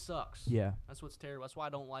That's what sucks. Yeah. That's what's terrible. That's why I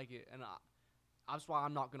don't like it, and that's why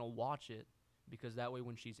I'm not gonna watch it because that way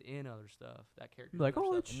when she's in other stuff, that character. Like, in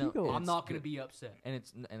other oh, it's stuff, She-Hulk. I'm it's not gonna good. be upset. and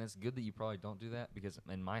it's good that you probably don't do that because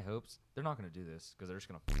in my hopes they're not going to do this because they're just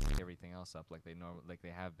going to f everything else up like they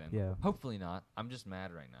have been. Yeah. Hopefully not. I'm just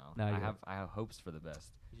mad right now. No, I you're have hopes for the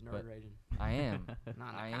best. He's nerd but- raging. I am.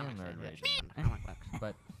 Not I like am comics, nerd raging. raging. Comic books.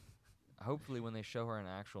 But hopefully when they show her an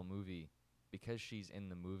actual movie, because she's in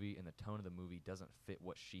the movie and the tone of the movie doesn't fit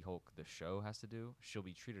what She-Hulk the show has to do, she'll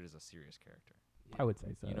be treated as a serious character. I would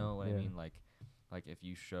say so. You know what yeah. I mean? Like if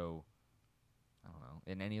you show, I don't know,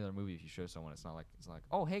 in any other movie, if you show someone, it's not like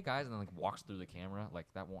oh hey guys, and then like walks through the camera, like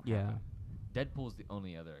that won't Yeah. happen. Deadpool's the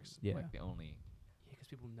only other, Yeah. like the only. Yeah, because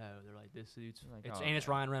people know they're like this dude's. Like, It's oh, and it's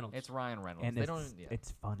yeah. Ryan Reynolds. It's Ryan Reynolds. And they it's, don't. Yeah.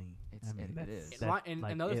 it's funny. It's- I mean, it that's- is. And, that, and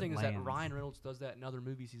like, another it thing is that lands. Ryan Reynolds does that in other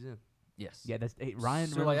movies he's in. Yes. Yeah, that's Ryan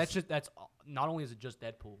So Reynolds. like that's not only is it just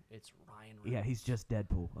Deadpool, it's Ryan Reynolds. Yeah, he's just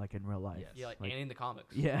Deadpool, like in real life. Yes. Yeah, like, Like- and in the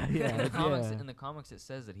comics. Yeah, in yeah, the comics, yeah. in the comics, it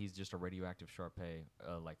says that he's just a radioactive Shar-Pei.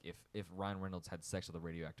 Like if Ryan Reynolds had sex with a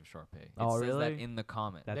radioactive Shar-Pei, it Oh, says really? that in the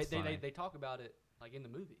comic. That's they funny. talk about it like in the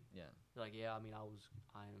movie. yeah. They're like, yeah, I mean, I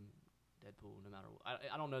am Deadpool no matter what.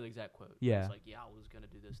 I don't know the exact quote. but Yeah. It's like, yeah, I was gonna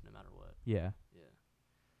do this no matter what. Yeah, Yeah.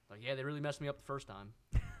 Like, yeah, they really messed me up the first time.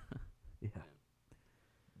 yeah.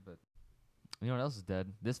 But you know what else is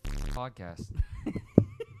dead? This podcast.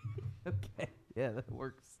 Okay, yeah, that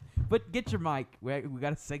works. But get your mic. We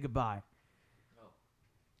gotta say goodbye.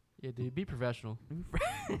 Yeah, dude, be professional.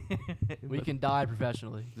 We can die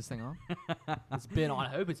professionally. This thing on? It's been on. I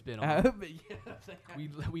hope it's been on. I hope it-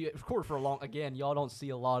 We recorded for a long. Again, y'all don't see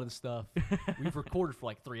a lot of the stuff. We've recorded for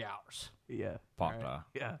like 3 hours, yeah, Papa.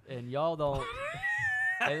 yeah. and y'all don't.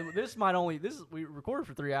 And we recorded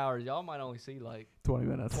for 3 hours. Y'all might only see like 20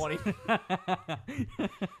 minutes. 20.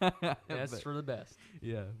 That's That's for the best.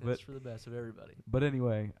 yeah, That's for the best of everybody. but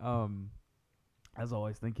anyway, as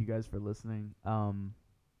always, thank you guys for listening.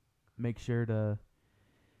 Make sure to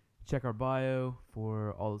check our bio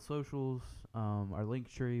for all the socials, our link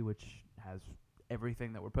tree, which has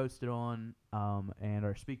everything that we're posted on, and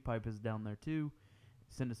our SpeakPipe is down there too.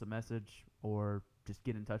 Send us a message or just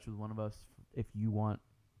get in touch with one of us if you want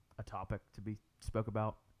a topic to be spoke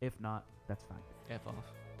about. If not, that's fine. F off.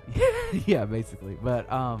 Yeah, basically. But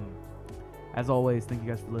as always, thank you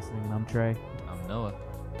guys for listening, and I'm Trey. I'm Noah.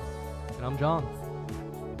 And I'm John.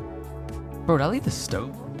 Bro, did I leave the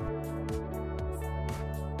stove?